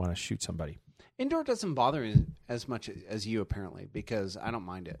am I going to want to shoot somebody? Indoor doesn't bother me as much as you, apparently, because I don't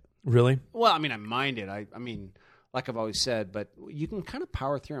mind it. Really? Well, I mean, I mind it. I mean, like I've always said, but you can kind of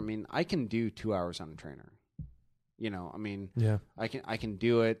power through. I mean, I can do 2 hours on a trainer. I mean, yeah, I can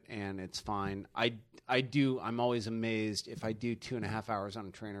do it, and it's fine. I'm always amazed if I do 2.5 hours on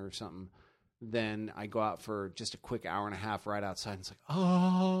a trainer or something. Then I go out for just a quick hour and a half right outside, and it's like,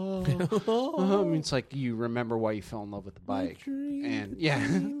 I mean, it's like you remember why you fell in love with the bike, and yeah,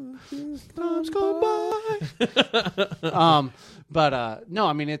 times go by. But no,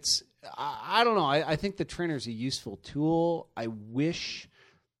 I mean, it's I don't know. I think the trainer is a useful tool. I wish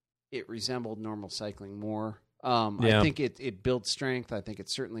it resembled normal cycling more. Yeah. I think it builds strength. I think it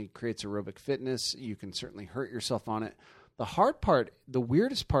certainly creates aerobic fitness. You can certainly hurt yourself on it. The hard part, the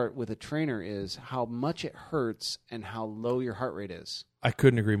weirdest part with a trainer is how much it hurts and how low your heart rate is. I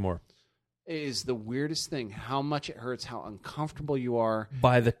couldn't agree more. It is the weirdest thing, how much it hurts, how uncomfortable you are.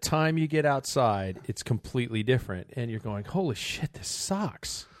 By the time you get outside, it's completely different. And you're going, holy shit, this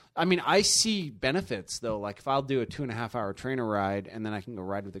sucks. I mean, I see benefits, though. Like, if I'll do a 2.5-hour trainer ride and then I can go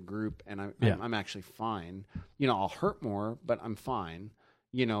ride with a group and I'm actually fine. You know, I'll hurt more, but I'm fine.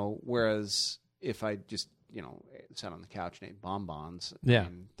 You know, whereas if I just, you know, sat on the couch and ate bonbons, Yeah. I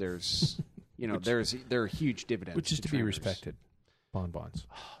mean, there's, you know, there are huge dividends. Which is to be trainers. respected. Bonbons.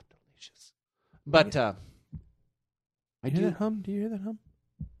 Oh, delicious. But I Do you hear that hum? Do you hear that hum?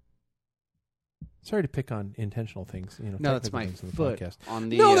 Sorry to pick on intentional things. You know, No, that's technical my things in the foot podcast. on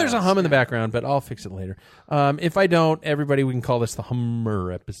the. No, there's a hum in the background, but I'll fix it later. If I don't, everybody, we can call this the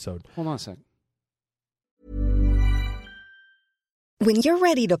Hummer episode. Hold on a second. When you're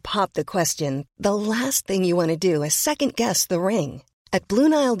ready to pop the question, the last thing you want to do is second-guess the ring. At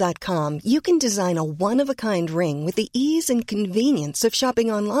BlueNile.com, you can design a one-of-a-kind ring with the ease and convenience of shopping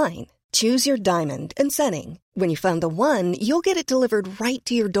online. Choose your diamond and setting. When you find the one, you'll get it delivered right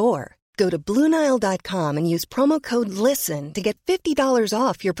to your door. Go to BlueNile.com and use promo code LISTEN to get $50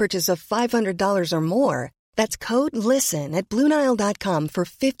 off your purchase of $500 or more. That's code LISTEN at BlueNile.com for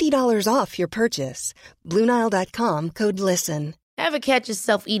 $50 off your purchase. BlueNile.com, code LISTEN. Ever catch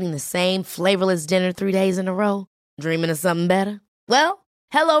yourself eating the same flavorless dinner 3 days in a row? Dreaming of something better? Well,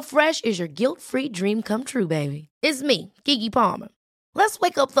 HelloFresh is your guilt-free dream come true, baby. It's me, Keke Palmer. Let's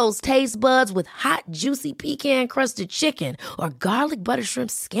wake up those taste buds with hot, juicy pecan-crusted chicken or garlic butter shrimp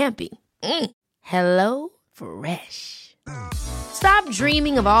scampi. Hello Fresh. Stop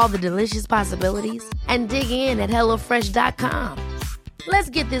dreaming of all the delicious possibilities and dig in at HelloFresh.com. Let's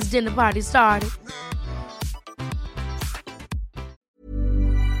get this dinner party started.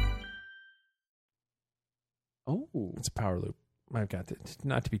 Oh, it's a power loop. I've got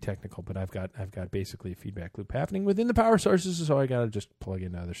not to be technical, but I've got basically a feedback loop happening within the power sources, so I got to just plug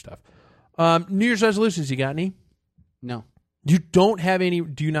in other stuff. New Year's resolutions, you got any? No. You don't have any?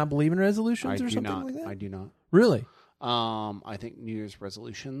 Do you not believe in resolutions or something like that? I do not. Really? I think New Year's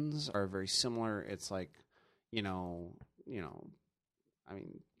resolutions are very similar. It's like, you know, I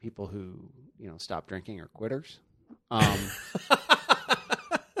mean, people who, you know, stop drinking are quitters. I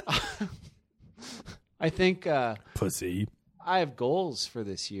think pussy. I have goals for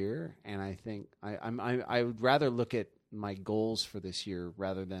this year, and I think I would rather look at my goals for this year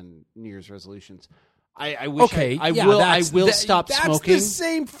rather than New Year's resolutions. I wish okay, I will stop smoking. That's the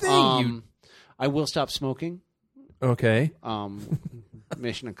same thing. I will stop smoking. Okay.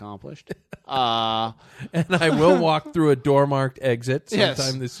 Mission accomplished. And I will walk through a door marked exit sometime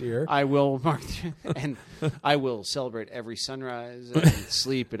Yes. this year. I will mark, and I will celebrate every sunrise and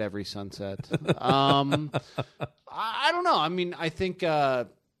sleep at every sunset. I don't know. I mean, I think, I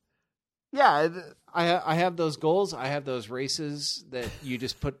have those goals. I have those races that you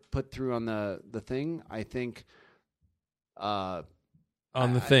just put through on the thing. I think, on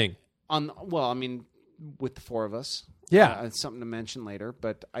the thing. I mean, with the four of us. Yeah. It's something to mention later,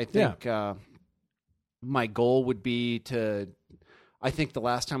 but I think my goal would be to. I think the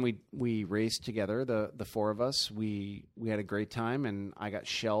last time we raced together, the four of us, we had a great time, and I got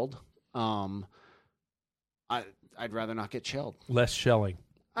shelled. I'd rather not get shelled. Less shelling.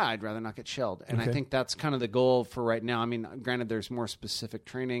 I'd rather not get shelled, and Okay. I think that's kind of the goal for right now. I mean, granted, there's more specific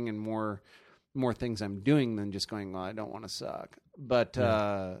training and more things I'm doing than just going, well, I don't want to suck. But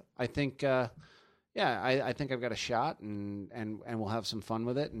I think. I think I've got a shot, and we'll have some fun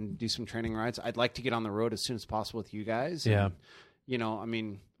with it and do some training rides. I'd like to get on the road as soon as possible with you guys. Yeah. And, you know, I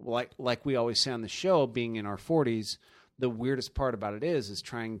mean, like we always say on the show, being in our 40s, the weirdest part about it is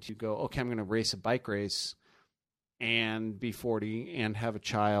trying to go, okay, I'm going to race a bike race and be 40 and have a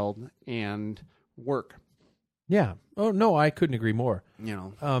child and work. Yeah. Oh, no, I couldn't agree more. You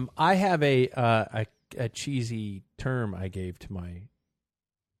know, I have a cheesy term I gave to my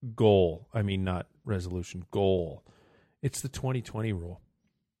goal. I mean, not resolution, goal. It's the 20-20 rule,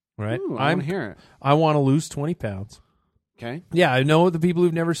 right? Ooh, I want to hear it. I want to lose 20 pounds. Okay. Yeah, I know the people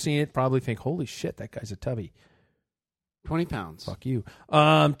who've never seen it probably think, holy shit, that guy's a tubby. 20 pounds. Fuck you.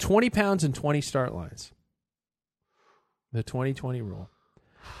 20 pounds and 20 start lines. The 20-20 rule.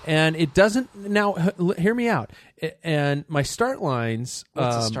 And it doesn't, now, hear me out. And my start lines.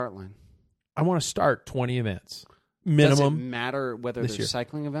 What's the start line? I want to start 20 events. Minimum. Does it matter whether this there's year.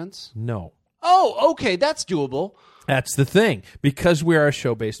 cycling events? No. Oh, okay, that's doable. That's the thing. Because we are a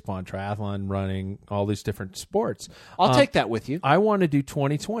show based upon triathlon, running, all these different sports. I'll take that with you. I want to do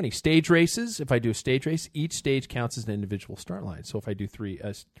 2020 stage races. If I do a stage race, each stage counts as an individual start line. So if I do three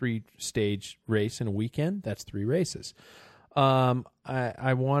stage race in a weekend, that's 3 races.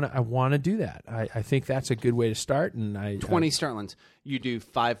 I want to do that. I think that's a good way to start. And 20 start lines. You do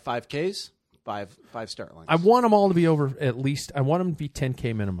 5 5Ks, 5 start lines. I want them all to be over at least. I want them to be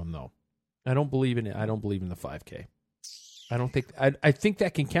 10K minimum though. I don't believe in it. I don't believe in the 5K. I don't think. I think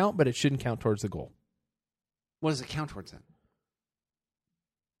that can count, but it shouldn't count towards the goal. What does it count towards then?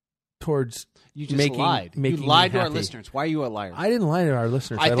 Towards you just making, lied. Making you lied to happy. our listeners. Why are you a liar? I didn't lie to our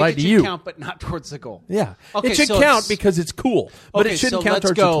listeners. I think lied it to should you. count, but not towards the goal. Yeah, okay, it should so count because it's cool, but it shouldn't count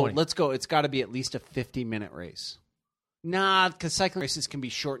towards the 20. Let's go. It's got to be at least a 50-minute race. Nah, because cycling races can be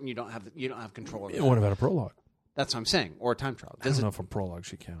short and you don't have control over. What about a prologue? That's what I'm saying, or a time trial. I don't know if a prologue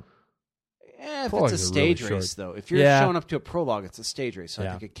should count. If it's a stage race, though. If you're showing up to a prologue, it's a stage race, so I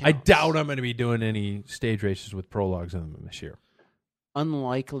think it counts. I doubt I'm going to be doing any stage races with prologues in them this year.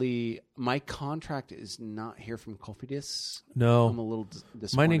 Unlikely. My contract is not here from Cofidis. No. I'm a little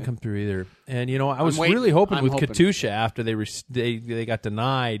disappointed. Mine didn't come through either. And, I was really hoping with Katusha after they got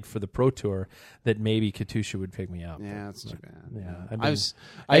denied for the Pro Tour that maybe Katusha would pick me up. Yeah, that's too bad. Yeah,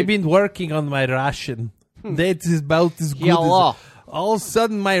 I've been working on my Russian. That is about as good as... All of a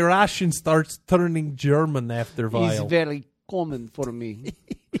sudden, my Russian starts turning German after a while. He's very common for me.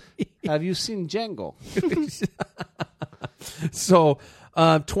 Have you seen Django? So,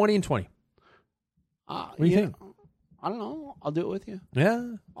 20 and 20. What do you think? I don't know. I'll do it with you.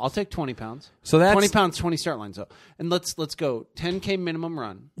 Yeah. I'll take 20 pounds. So that's 20 pounds, 20 start lines. Though. And let's go 10K minimum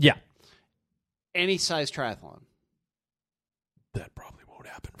run. Yeah. Any size triathlon. That probably won't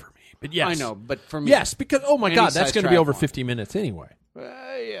happen for me. But yes. I know, but for me. Yes, because, oh my God, that's going to be over 50 minutes anyway.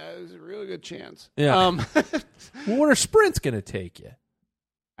 Yeah, there's a really good chance. Yeah. Well, what are sprints going to take you?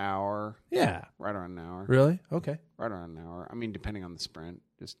 Hour. Yeah. Right around an hour. Really? Okay. Right around an hour. I mean, depending on the sprint,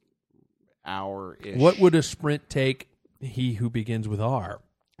 just hour-ish. What would a sprint take he who begins with R?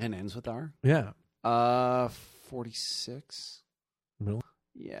 And ends with R? Yeah. 46. Really?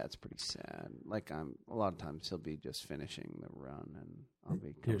 Yeah, it's pretty sad. Like a lot of times he'll be just finishing the run, and I'll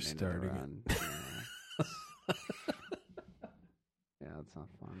be coming into the run. Yeah, it's not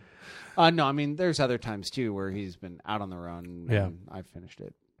fun. No, I mean there's other times too where he's been out on the run. And I've finished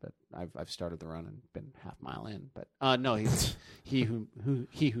it, but I've started the run and been half mile in. But no, he's he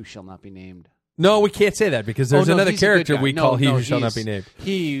who shall not be named. No, we can't say that because there's another character we call he who shall not be named.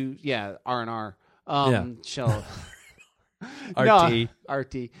 R&R. Shall. RT.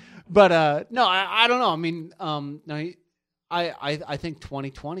 But no, I don't know. I mean, no, I think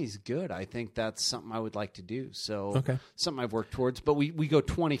 2020 is good. I think that's something I would like to do. So something I've worked towards. But we go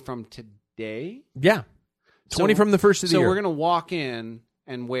 20 from today. Yeah, 20 from the first of the year. So we're going to walk in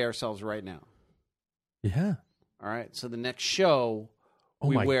and weigh ourselves right now. Yeah. All right. So the next show,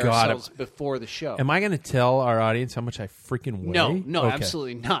 we weigh ourselves before the show. Am I going to tell our audience how much I freaking weigh? No,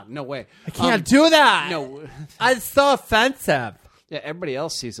 absolutely not. No way. I can't do that. No. It's so offensive. Yeah, everybody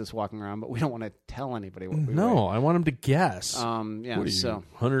else sees us walking around, but we don't want to tell anybody what we weigh. No, I want them to guess. Yeah, what are you,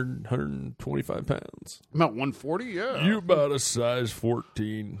 125 pounds. About 140, yeah. You about a size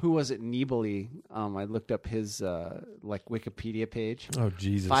 14. Who was it? Nibali. I looked up his Wikipedia page. Oh,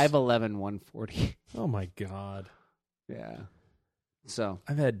 Jesus. 5'11", 140. Oh, my God. Yeah. So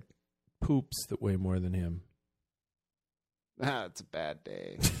I've had poops that weigh more than him. It's a bad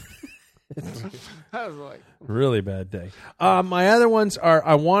day. I was like, really bad day. My other ones are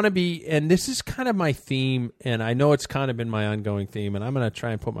I want to be, and this is kind of my theme, and I know it's kind of been my ongoing theme, and I'm going to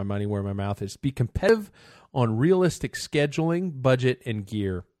try and put my money where my mouth is. Be competitive on realistic scheduling, budget, and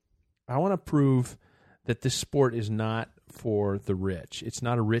gear. I want to prove that this sport is not for the rich. It's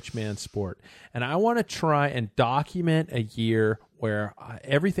not a rich man's sport. And I want to try and document a year where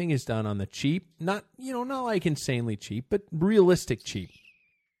everything is done on the cheap, not like insanely cheap, but realistic cheap.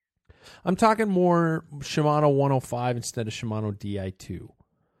 I'm talking more Shimano 105 instead of Shimano Di2.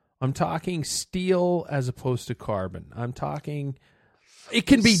 I'm talking steel as opposed to carbon. I'm talking it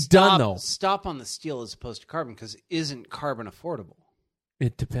can be done though. Stop on the steel as opposed to carbon because isn't carbon affordable?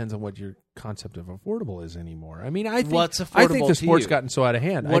 It depends on what your concept of affordable is anymore. I mean, I think what's affordable I think the sport's to you? Gotten so out of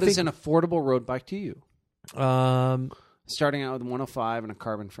hand. What is an affordable road bike to you? Starting out with 105 and a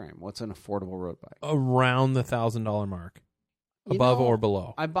carbon frame. What's an affordable road bike? Around the $1,000 mark. Above or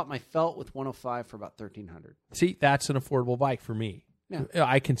below. I bought my Felt with 105 for about $1,300. See, that's an affordable bike for me. Yeah.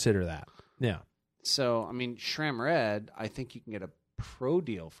 I consider that. Yeah. So, I mean, SRAM Red, I think you can get a pro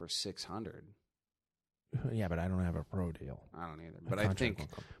deal for $600. Yeah, but I don't have a pro deal. I don't either. But I think,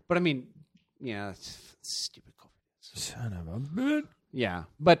 but I mean, Yeah, it's stupid COVID. Son of a bitch. Yeah,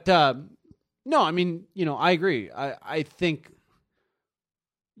 but no, I mean, I agree. I think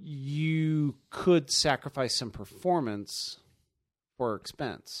you could sacrifice some performance for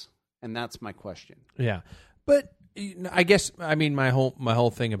expense, and that's my question. Yeah, but I guess my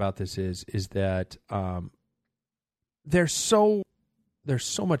whole thing about this is that there's so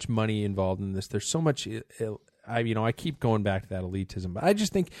much money involved in this. There's so much. I keep going back to that elitism, but I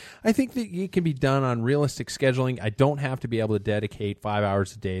think that it can be done on realistic scheduling. I don't have to be able to dedicate 5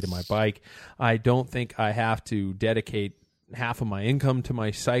 hours a day to my bike. I don't think I have to dedicate half of my income to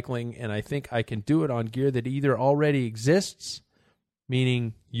my cycling, and I think I can do it on gear that either already exists,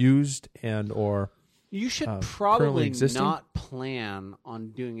 meaning used and or you should currently probably existing. not plan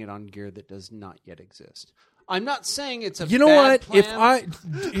on doing it on gear that does not yet exist. I'm not saying it's a You know bad what? plan.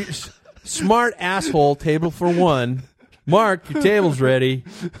 Smart asshole, table for one. Mark, your table's ready.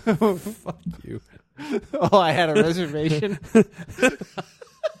 Fuck you. Oh, I had a reservation.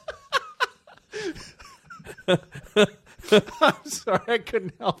 I'm sorry, I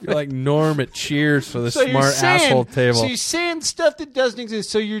couldn't help You're it. like Norm at Cheers for the So you're smart saying- asshole table. So you're saying stuff that doesn't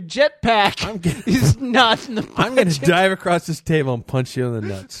exist. So your jetpack is not in the budget. I'm going to dive across this table and punch you in the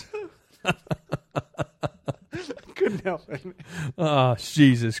nuts. Couldn't help it. Oh,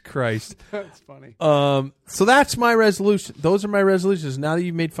 Jesus Christ. That's funny. So that's my resolution. Those are my resolutions. Now that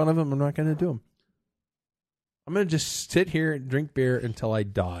you've made fun of them, I'm not going to do them. I'm going to just sit here and drink beer until I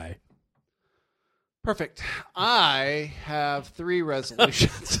die. Perfect. I have 3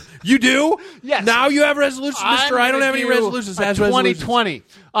 resolutions. You do? Yes. Now you have resolutions, mister. I don't have any resolutions. Has 2020.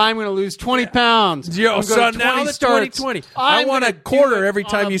 I'm going to lose 20 pounds. Yo, I'm so going to now 20 the starts. 2020. I I'm want a gonna quarter do it every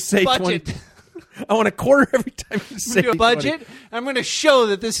time on you a say budget. 20. I want a quarter every time you say Do a budget. I'm going to show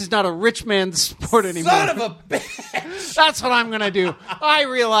that this is not a rich man's sport anymore. Son of a bitch. That's what I'm going to do. I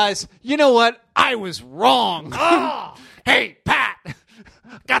realize, you know what? I was wrong. Hey, Pat,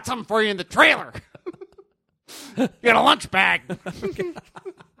 got something for you in the trailer. You got a lunch bag.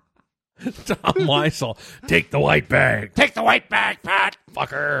 Tom Weissel, take the white bag. Take the white bag, Pat.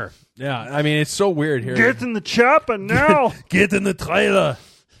 Fucker. Yeah, I mean, it's so weird here. Get in the chopper now. Get in the trailer.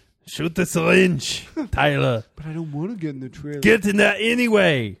 Shoot the syringe, Tyler. But I don't want to get in the trailer. Get in there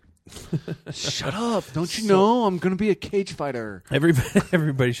anyway. Shut up. Don't you know I'm going to be a cage fighter?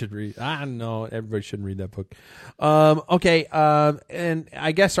 Everybody should read. I know everybody shouldn't read that book. Okay, and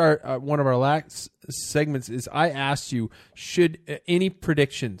I guess our one of our last segments is I asked you, should any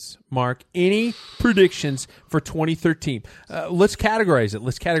predictions, Mark, any predictions for 2013? Let's categorize it.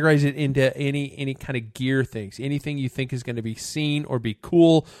 Let's categorize it into any kind of gear things. Anything you think is going to be seen or be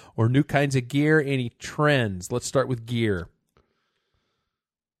cool or new kinds of gear, any trends. Let's start with gear.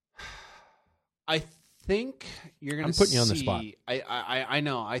 I think you're going to I'm putting you on the spot. I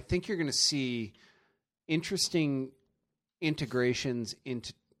know. I think you're going to see interesting integrations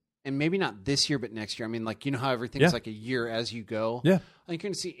into, and maybe not this year, but next year. I mean, like, you know how everything's like a year as you go? Yeah. I think you're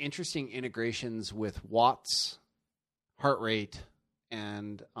going to see interesting integrations with watts, heart rate,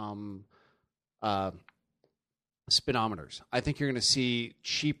 and speedometers. I think you're going to see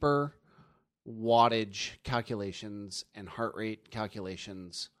cheaper wattage calculations and heart rate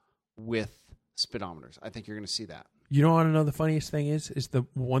calculations with speedometers. I think you're going to see that. You don't want to know the funniest thing is the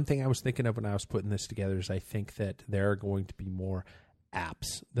one thing I was thinking of when I was putting this together is I think that there are going to be more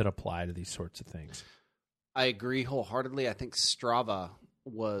apps that apply to these sorts of things. I agree wholeheartedly. I think Strava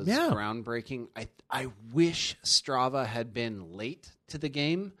was groundbreaking. I wish Strava had been late to the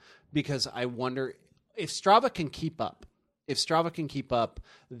game, because I wonder if Strava can keep up. If Strava can keep up,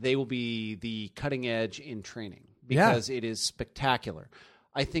 they will be the cutting edge in training, because it is spectacular.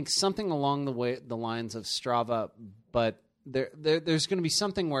 I think something along the lines of Strava, but there's going to be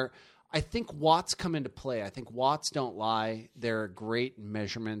something where I think watts come into play. I think watts don't lie. They're a great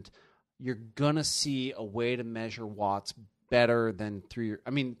measurement. You're going to see a way to measure watts better than through your...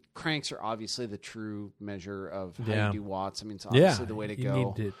 I mean, cranks are obviously the true measure of how you do watts. I mean, it's obviously the way to go. You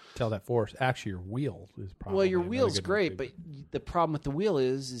need to tell that force. Actually, your wheel is probably... Well, your wheel's great, but the problem with the wheel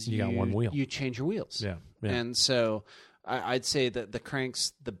is you got one wheel. You change your wheels. Yeah. And so... I'd say that the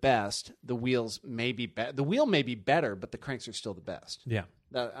crank's the best. The wheels may be the wheel may be better, but the cranks are still the best. Yeah.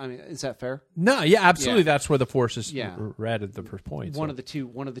 I mean, is that fair? No, yeah, absolutely. Yeah. That's where the force is read at the first point. One of the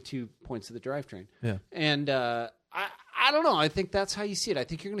two points of the drivetrain. Yeah. And I don't know. I think that's how you see it. I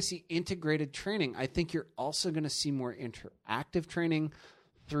think you're going to see integrated training. I think you're also going to see more interactive training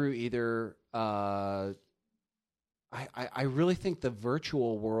through either. I really think the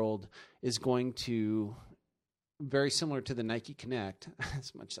virtual world is going to. Very similar to the Nike Connect,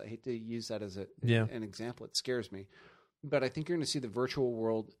 as much as I hate to use that as an example, it scares me. But I think you're going to see the virtual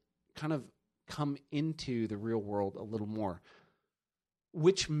world kind of come into the real world a little more,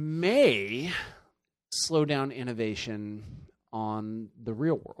 which may slow down innovation on the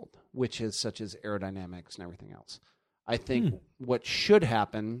real world, which is such as aerodynamics and everything else. I think what should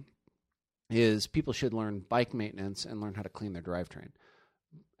happen is people should learn bike maintenance and learn how to clean their drivetrain.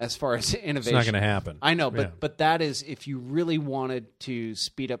 As far as innovation, it's not going to happen. I know, but that is, if you really wanted to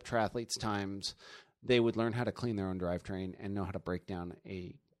speed up triathletes' times, they would learn how to clean their own drivetrain and know how to break down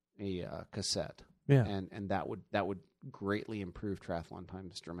a cassette. Yeah, and that would greatly improve triathlon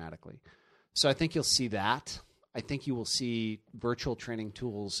times dramatically. So I think you'll see that. I think you will see virtual training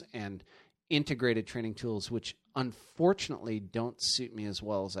tools and integrated training tools, which unfortunately don't suit me as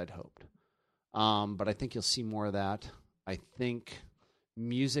well as I'd hoped. But I think you'll see more of that. I think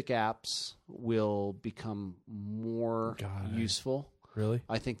music apps will become more useful. Really?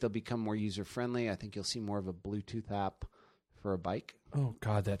 I think they'll become more user-friendly. I think you'll see more of a Bluetooth app for a bike. Oh,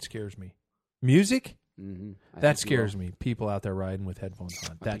 God, that scares me. Music? Mm-hmm. That scares me. People out there riding with headphones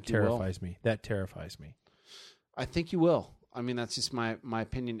on. That terrifies me. That terrifies me. I think you will. I mean, that's just my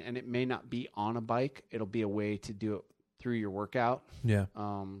opinion. And it may not be on a bike. It'll be a way to do it through your workout. Yeah.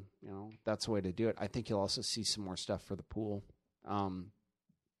 That's a way to do it. I think you'll also see some more stuff for the pool.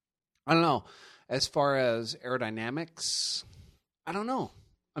 I don't know. As far as aerodynamics, I don't know.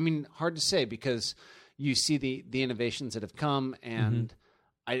 I mean, hard to say because you see the innovations that have come, and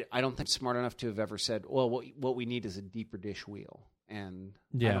I don't think I'm smart enough to have ever said, well, what we need is a deeper dish wheel. And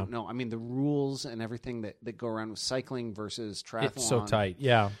I don't know. I mean, the rules and everything that go around with cycling versus triathlon. It's so tight.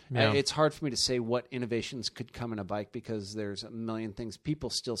 Yeah. It's hard for me to say what innovations could come in a bike because there's a million things. People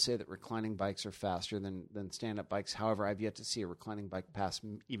still say that reclining bikes are faster than stand-up bikes. However, I've yet to see a reclining bike pass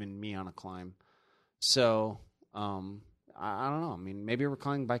even me on a climb. So I don't know. I mean, maybe a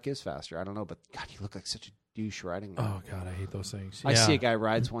reclining bike is faster. I don't know. But, God, you look like such a douche riding one. Oh, God, I hate those things. I see a guy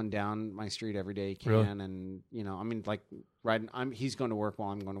rides one down my street every day he can. Really? And, I mean, like, riding. he's going to work while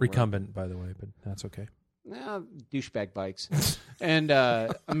I'm going to work. Recumbent, by the way, but that's okay. Douchebag bikes. And, I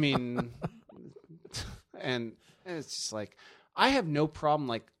mean, and it's just like, I have no problem.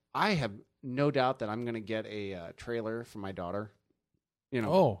 Like, I have no doubt that I'm going to get a trailer for my daughter.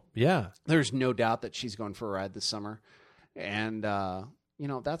 Oh, yeah. There's no doubt that she's going for a ride this summer. And,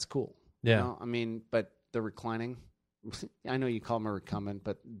 that's cool. Yeah. I mean, but the reclining, I know you call them a recumbent,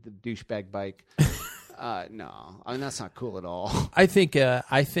 but the douchebag bike, no. I mean, that's not cool at all. I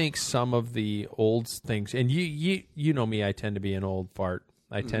think some of the old things, and you know me, I tend to be an old fart.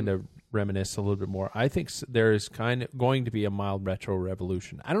 I tend to reminisce a little bit more. I think there is kind of going to be a mild retro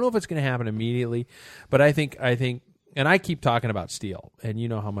revolution. I don't know if it's going to happen immediately, but I think, and I keep talking about steel, and you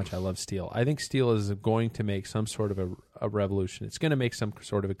know how much I love steel. I think steel is going to make some sort of a revolution. It's going to make some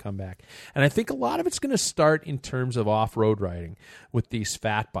sort of a comeback. And I think a lot of it's going to start in terms of off-road riding with these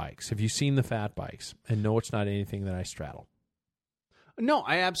fat bikes. Have you seen the fat bikes? And no, it's not anything that I straddle. No,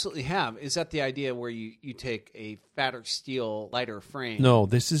 I absolutely have. Is that the idea where you take a fatter steel, lighter frame? No,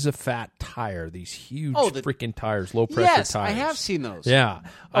 this is a fat tire. These huge freaking tires, low pressure tires. Yes, I have seen those. Yeah,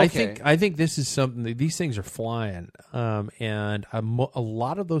 okay. I think this is something. These things are flying, and a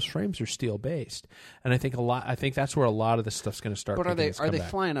lot of those frames are steel based, and I think that's where a lot of this stuff's going to start. But are they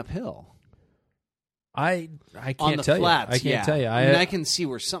flying uphill? I on can't the tell flats, you. I can't tell you. I can see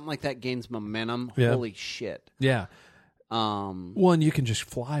where something like that gains momentum. Yeah. Holy shit! Yeah. Well, and you can just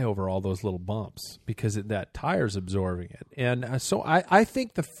fly over all those little bumps because that tire's absorbing it. And so I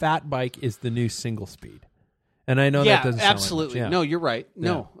think the fat bike is the new single speed. And I know that doesn't sound absolutely. Like much. Yeah. No, you're right.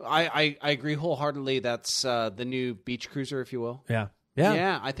 No, I agree wholeheartedly. That's the new beach cruiser, if you will.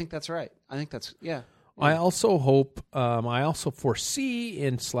 Yeah. I think that's right. I think that's, I also hope, I also foresee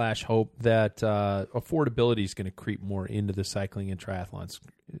and / hope that affordability is going to creep more into the cycling and triathlon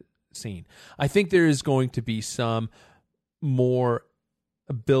scene. I think there is going to be some more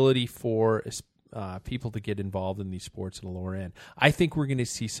ability for people to get involved in these sports at a lower end. I think we're going to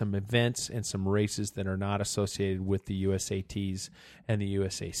see some events and some races that are not associated with the USATs and the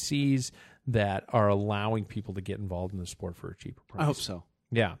USACs that are allowing people to get involved in the sport for a cheaper price. I hope so.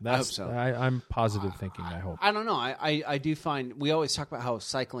 Yeah, I hope so. I'm positive thinking, I hope. I don't know. I do find, we always talk about how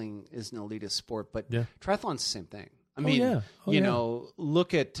cycling is an elitist sport, but triathlon's the same thing. I mean,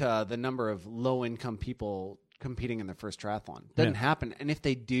 look at the number of low-income people competing in their first triathlon. Doesn't happen. And if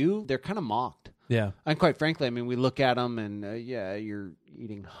they do, they're kind of mocked. Yeah. And quite frankly, I mean, we look at them and you're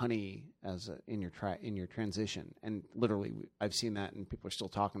eating honey in your transition. And literally, I've seen that and people are still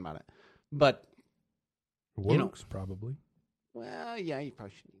talking about it. But it works, probably. Well, yeah, you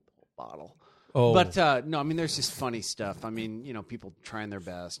probably shouldn't eat the whole bottle. Oh. But no, I mean, there's just funny stuff. I mean, people trying their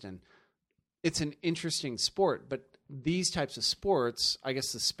best and it's an interesting sport, but these types of sports, I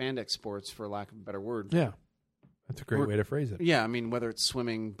guess the spandex sports, for lack of a better word. Yeah. That's a great way to phrase it. Yeah, I mean, whether it's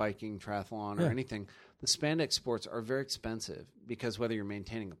swimming, biking, triathlon, or anything, the spandex sports are very expensive because whether you're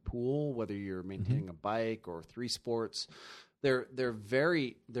maintaining a pool, whether you're maintaining a bike or 3 sports, they're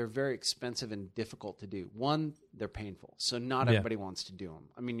very expensive and difficult to do. One, they're painful, so not everybody wants to do them.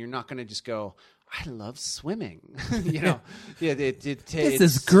 I mean, you're not going to just go, I love swimming. This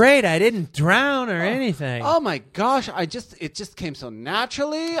is great. I didn't drown or anything. Oh my gosh! It just came so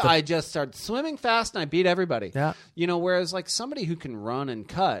naturally. I just started swimming fast and I beat everybody. Yeah. Whereas like somebody who can run and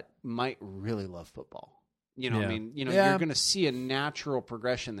cut might really love football. You're going to see a natural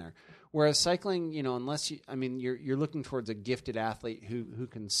progression there. Whereas cycling, unless you're looking towards a gifted athlete who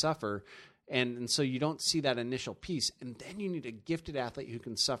can suffer. And so you don't see that initial piece. And then you need a gifted athlete who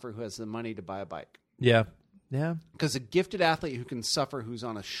can suffer, who has the money to buy a bike. Yeah. Yeah. Because a gifted athlete who can suffer, who's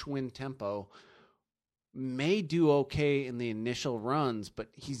on a Schwinn tempo, may do okay in the initial runs, but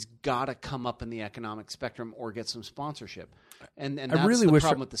he's got to come up in the economic spectrum or get some sponsorship. And that's the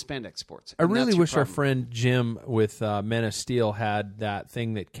problem with the spandex sports. I really wish our friend Jim with Men of Steel had that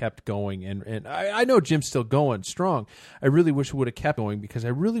thing that kept going. And I know Jim's still going strong. I really wish it would have kept going because I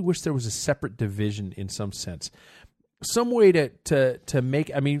really wish there was a separate division in some sense. Some way to make,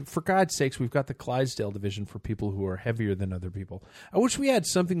 I mean, for God's sakes, we've got the Clydesdale division for people who are heavier than other people. I wish we had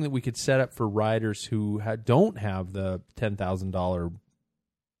something that we could set up for riders who don't have the $10,000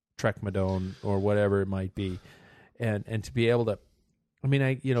 Trek Madone or whatever it might be, and to be able to, I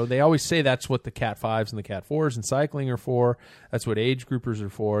mean, they always say that's what the Cat 5s and the Cat 4s in cycling are for. That's what age groupers are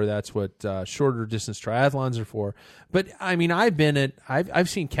for. That's what shorter distance triathlons are for. But I mean, I've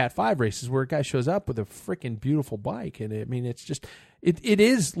seen Cat 5 races where a guy shows up with a freaking beautiful bike, and I mean, it's just it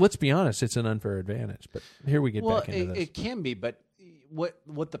is. Let's be honest, it's an unfair advantage. But here we get back into this. It can be, but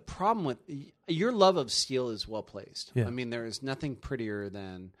what the problem with your love of steel is well placed. Yeah. I mean, there is nothing prettier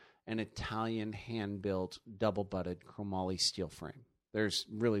than an Italian hand built double butted chromoly steel frame. There's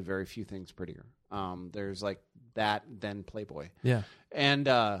really very few things prettier. There's like that, then Playboy. Yeah. And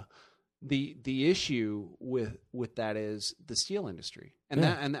the issue with that is the steel industry,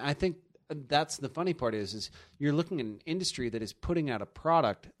 and I think that's the funny part is you're looking at an industry that is putting out a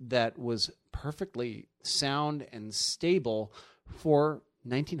product that was perfectly sound and stable for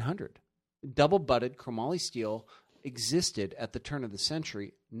 1900. Double butted chromoly steel existed at the turn of the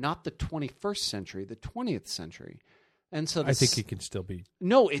century, not the 21st century, the 20th century. And so I think it can still be.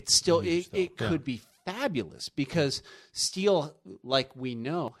 No, it's still it could be fabulous because steel, like we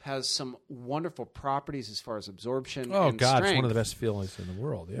know, has some wonderful properties as far as absorption. Oh and God, strength. It's one of the best feelings in the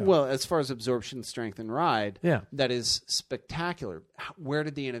world. Yeah. Well, as far as absorption, strength, and ride, yeah, that is spectacular. Where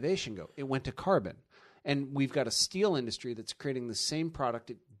did the innovation go? It went to carbon, and we've got a steel industry that's creating the same product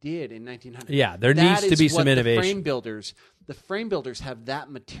it did in 1900. Yeah, there needs to be some innovation. The frame builders have that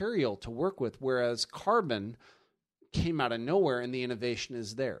material to work with, whereas carbon came out of nowhere and the innovation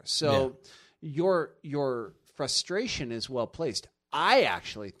is there. So your frustration is well placed. I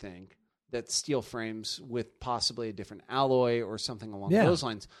actually think that steel frames with possibly a different alloy or something along those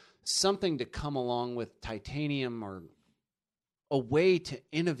lines, something to come along with titanium or a way to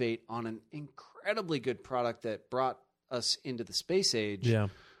innovate on an incredibly good product that brought us into the space age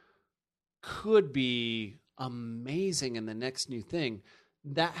could be amazing in the next new thing.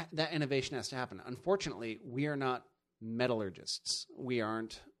 That innovation has to happen. Unfortunately, we are not metallurgists. We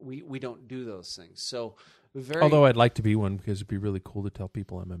don't do those things. So although I'd like to be one because it'd be really cool to tell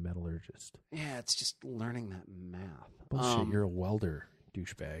people I'm a metallurgist. Yeah, it's just learning that math. Bullshit, you're a welder,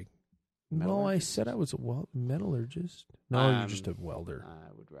 douchebag. Well, I said I was a metallurgist. No, you're just a welder.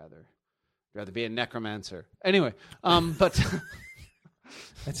 I would rather be a necromancer. Anyway, but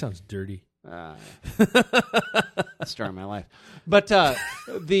that sounds dirty. Story of my life, but I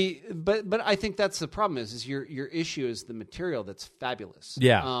think that's the problem is your issue is the material that's fabulous,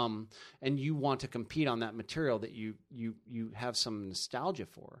 and you want to compete on that material that you have some nostalgia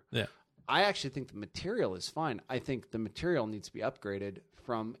for. Yeah, I actually think the material is fine. I think the material needs to be upgraded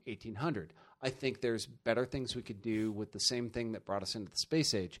from 1800. I think there's better things we could do with the same thing that brought us into the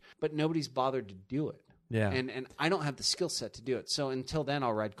space age, but nobody's bothered to do it. Yeah, and I don't have the skill set to do it. So until then,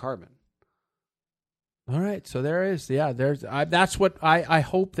 I'll ride carbon. All right, so there is, that's what I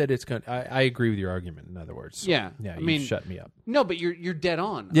hope that it's going. I agree with your argument. In other words, yeah. I mean, shut me up. No, but you're dead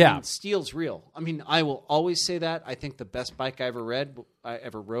on. Yeah, I mean, steel's real. I mean, I will always say that. I think the best bike I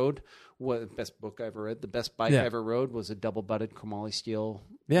ever rode What best book I ever read? The best bike I ever rode was a double-butted chromoly steel.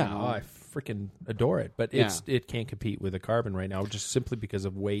 Yeah, you know. I freaking adore it, but it can't compete with a carbon right now, just simply because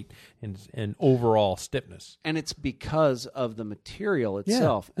of weight and overall stiffness. And it's because of the material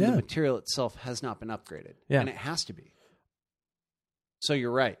itself, and the material itself has not been upgraded, and it has to be. So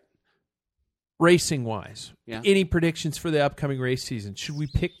you're right. Racing wise, any predictions for the upcoming race season? Should we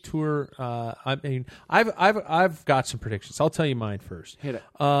pick Tour? I mean, I've got some predictions. I'll tell you mine first. Hit it.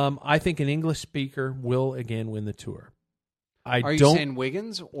 I think an English speaker will again win the Tour. Are you saying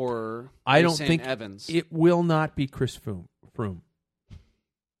Wiggins or I don't think Evans? It will not be Chris Froome.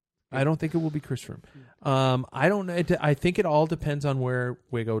 I don't think it will be Chris Froome. I don't know. I think it all depends on where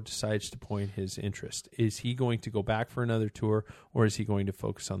Wiggo decides to point his interest. Is he going to go back for another tour, or is he going to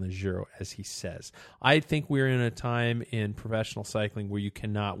focus on the Giro, as he says? I think we're in a time in professional cycling where you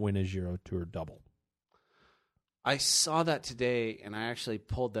cannot win a Giro Tour double. I saw that today, and I actually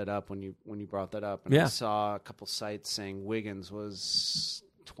pulled that up when you brought that up, and I saw a couple sites saying Wiggins was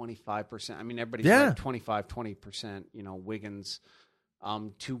 25%. I mean, everybody's like 25, 20%. You know, Wiggins.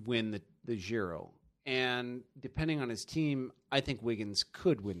 To win the Giro. And depending on his team, I think Wiggins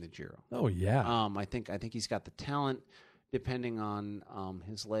could win the Giro. Oh, yeah. I think he's got the talent. Depending on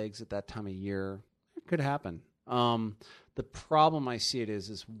his legs at that time of year, it could happen. The problem I see it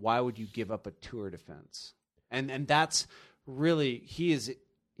is why would you give up a Tour defense? And that's really, he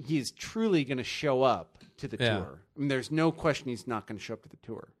is truly going to show up to the Tour. I mean, there's no question he's not going to show up to the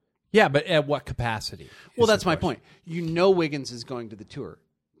Tour. Yeah, but at what capacity? Well, that's my point. You know Wiggins is going to the Tour.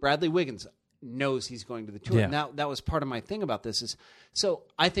 Bradley Wiggins knows he's going to the Tour. Yeah. And that was part of my thing about this is, so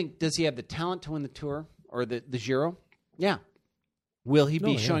I think, does he have the talent to win the Tour or the Giro? Yeah. Will he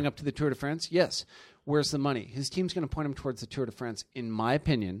be showing up to the Tour de France? Yes. Where's the money? His team's going to point him towards the Tour de France, in my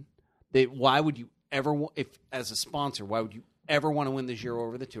opinion. Why would you ever, as a sponsor, why would you ever want to win the Giro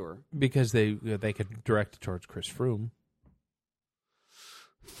over the Tour? Because they could direct it towards Chris Froome.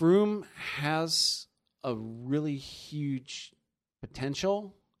 Froome has a really huge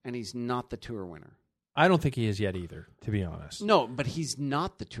potential, and he's not the Tour winner. I don't think he is yet either, to be honest. No, but he's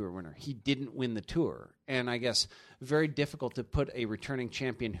not the Tour winner. He didn't win the Tour. And I guess very difficult to put a returning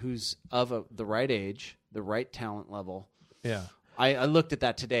champion who's of the right age, the right talent level. Yeah. I looked at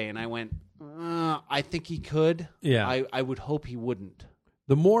that today, and I went, I think he could. Yeah. I would hope he wouldn't.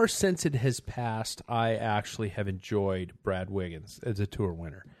 The more since it has passed, I actually have enjoyed Brad Wiggins as a Tour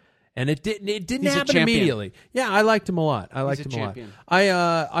winner, and it didn't happen immediately. Yeah, I liked him a lot.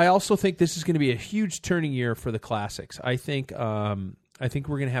 I also think this is going to be a huge turning year for the classics. I think we're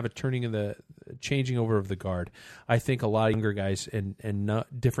going to have a changing over of the guard. I think a lot of younger guys and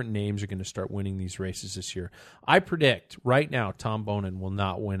different names are going to start winning these races this year. I predict right now Tom Bonin will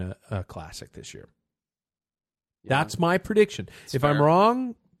not win a classic this year. That's my prediction. If I'm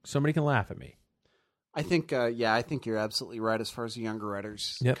wrong, somebody can laugh at me. I think, I think you're absolutely right as far as the younger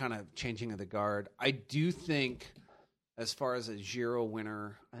riders kind of changing of the guard. I do think, as far as a Giro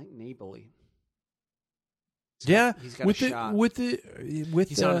winner, I think Nibali. He's got a shot.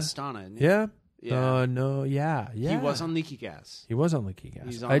 He's on Astana, isn't he? Yeah. Yeah. He was on Leaky Gas.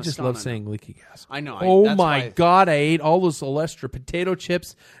 I just love saying Leaky Gas. I know. Oh my God! I ate all those Olestra potato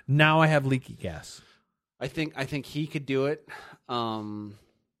chips. Now I have Leaky Gas. I think he could do it. I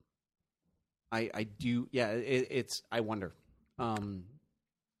do. Yeah, it's. I wonder. I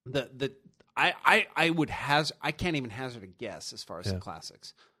would hazard. I can't even hazard a guess as far as the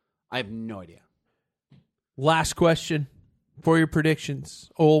classics. I have no idea. Last question for your predictions.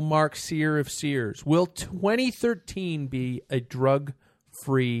 Old Mark Sear of Sears. Will 2013 be a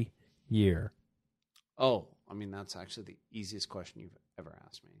drug-free year? Oh, I mean, that's actually the easiest question you've ever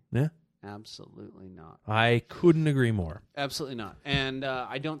asked me. Yeah. Absolutely not. I couldn't agree more. Absolutely not. And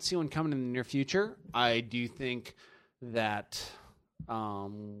I don't see one coming in the near future. I do think that,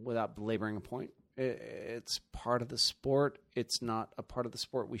 without belaboring a point, it's part of the sport. It's not a part of the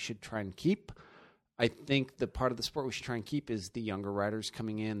sport we should try and keep. I think the part of the sport we should try and keep is the younger riders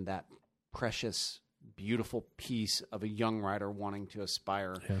coming in, that precious, beautiful piece of a young rider wanting to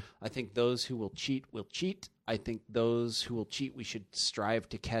aspire. Yeah. I think those who will cheat will cheat. I think those who will cheat we should strive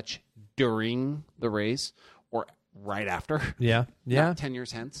to catch during the race or right after. Yeah. Not 10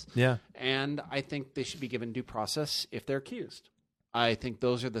 years hence. Yeah. And I think they should be given due process if they're accused. I think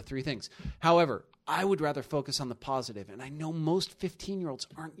those are the three things. However, I would rather focus on the positive. And I know most 15-year-olds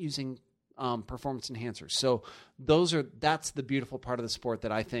aren't using performance enhancers. So that's the beautiful part of the sport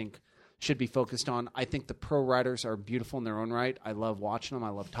that I think should be focused on. I think the pro riders are beautiful in their own right. I love watching them. I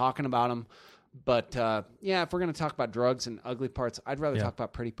love talking about them. But, if we're going to talk about drugs and ugly parts, I'd rather talk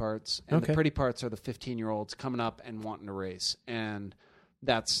about pretty parts. And the pretty parts are the 15-year-olds coming up and wanting to race. And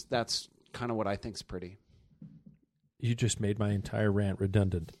that's kind of what I think's pretty. You just made my entire rant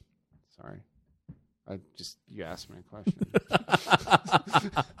redundant. Sorry. You asked me a question.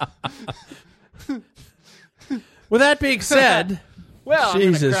 With that being said, well,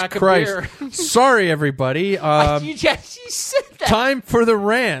 Jesus Christ. Sorry, everybody. You said that. Time for the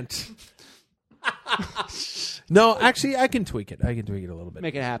rant. No, actually, I can tweak it. A little bit.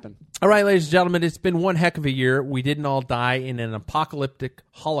 Make it happen. All right, ladies and gentlemen, it's been one heck of a year. We didn't all die in an apocalyptic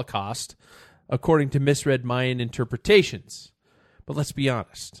holocaust, according to misread Mayan interpretations. But let's be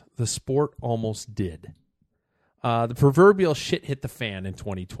honest, the sport almost did. The proverbial shit hit the fan in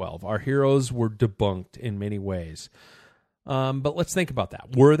 2012. Our heroes were debunked in many ways. But let's think about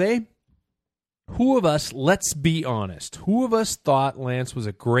that. Were they? Who of us, let's be honest, who of us thought Lance was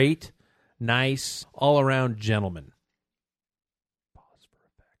a great, nice, all-around gentleman? Pause for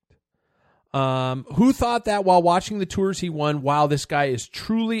effect. Who thought that while watching the tours he won, wow, this guy is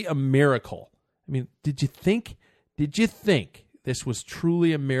truly a miracle? I mean, did you think this was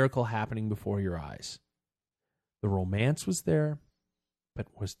truly a miracle happening before your eyes? The romance was there, but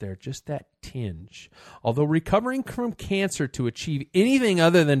was there just that tinge? Although recovering from cancer to achieve anything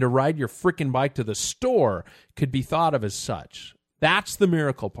other than to ride your frickin' bike to the store could be thought of as such. That's the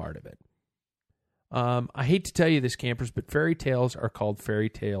miracle part of it. I hate to tell you this, campers, but fairy tales are called fairy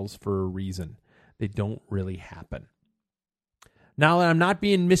tales for a reason. They don't really happen. Now, I'm not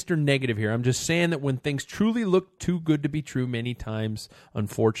being Mr. Negative here. I'm just saying that when things truly look too good to be true, many times,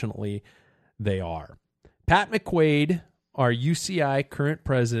 unfortunately, they are. Pat McQuaid, our UCI current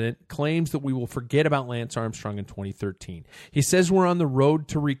president, claims that we will forget about Lance Armstrong in 2013. He says we're on the road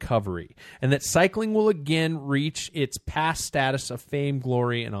to recovery and that cycling will again reach its past status of fame,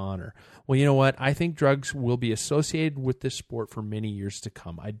 glory, and honor. Well, you know what? I think drugs will be associated with this sport for many years to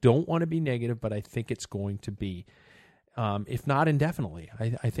come. I don't want to be negative, but I think it's going to be. If not indefinitely.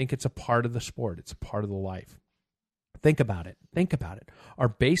 I think it's a part of the sport. It's a part of the life. Think about it. Are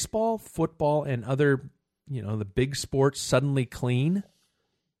baseball, football, and other, the big sports suddenly clean?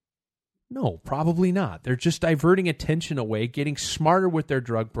 No, probably not. They're just diverting attention away, getting smarter with their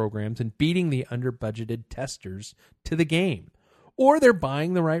drug programs, and beating the under-budgeted testers to the game. Or they're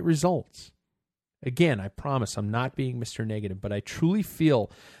buying the right results. Again, I promise I'm not being Mr. Negative, but I truly feel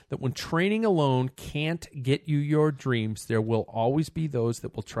that when training alone can't get you your dreams, there will always be those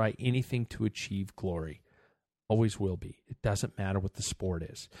that will try anything to achieve glory. Always will be. It doesn't matter what the sport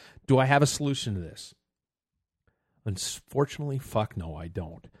is. Do I have a solution to this? Unfortunately, fuck no, I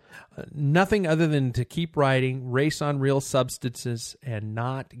don't. Nothing other than to keep riding, race on real substances, and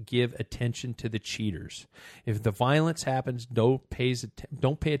not give attention to the cheaters. If the violence happens, don't pay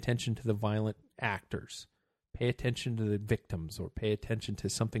attention to the violent actors. Pay attention to the victims, or pay attention to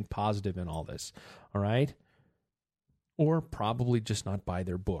something positive in all this. All right? Or probably just not buy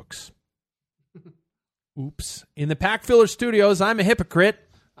their books. Oops. In the Pack Filler Studios, I'm a hypocrite.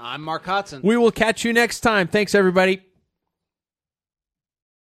 I'm Mark Hodson. We will catch you next time. Thanks, everybody.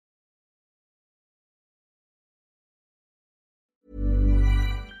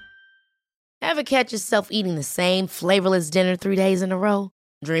 Ever catch yourself eating the same flavorless dinner 3 days in a row?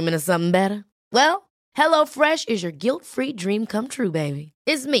 Dreaming of something better? Well, HelloFresh is your guilt-free dream come true, baby.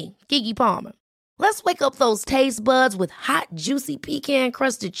 It's me, Keke Palmer. Let's wake up those taste buds with hot, juicy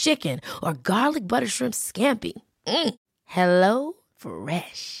pecan-crusted chicken or garlic butter shrimp scampi. Hello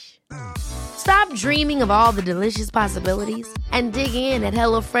Fresh. Stop dreaming of all the delicious possibilities and dig in at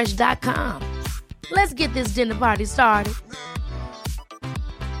HelloFresh.com. Let's get this dinner party started.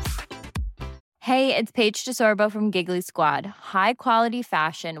 Hey, it's Paige DeSorbo from Giggly Squad. High quality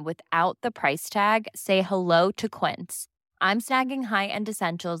fashion without the price tag. Say hello to Quince. I'm snagging high-end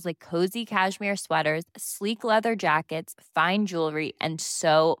essentials like cozy cashmere sweaters, sleek leather jackets, fine jewelry, and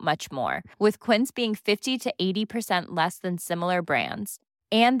so much more. With Quince being 50 to 80% less than similar brands.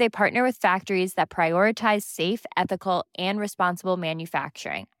 And they partner with factories that prioritize safe, ethical, and responsible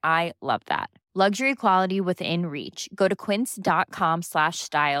manufacturing. I love that. Luxury quality within reach. Go to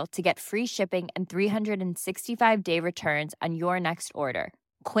quince.com/style to get free shipping and 365-day returns on your next order.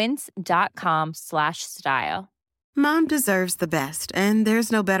 Quince.com/style. Mom deserves the best, and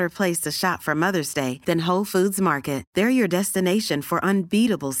there's no better place to shop for Mother's Day than Whole Foods Market. They're your destination for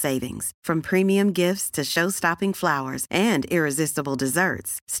unbeatable savings, from premium gifts to show-stopping flowers and irresistible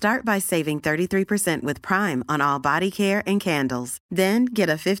desserts. Start by saving 33% with Prime on all body care and candles. Then get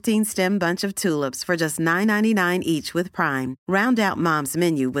a 15-stem bunch of tulips for just $9.99 each with Prime. Round out Mom's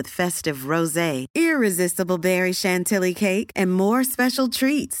menu with festive rosé, irresistible berry chantilly cake, and more special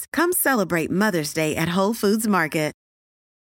treats. Come celebrate Mother's Day at Whole Foods Market.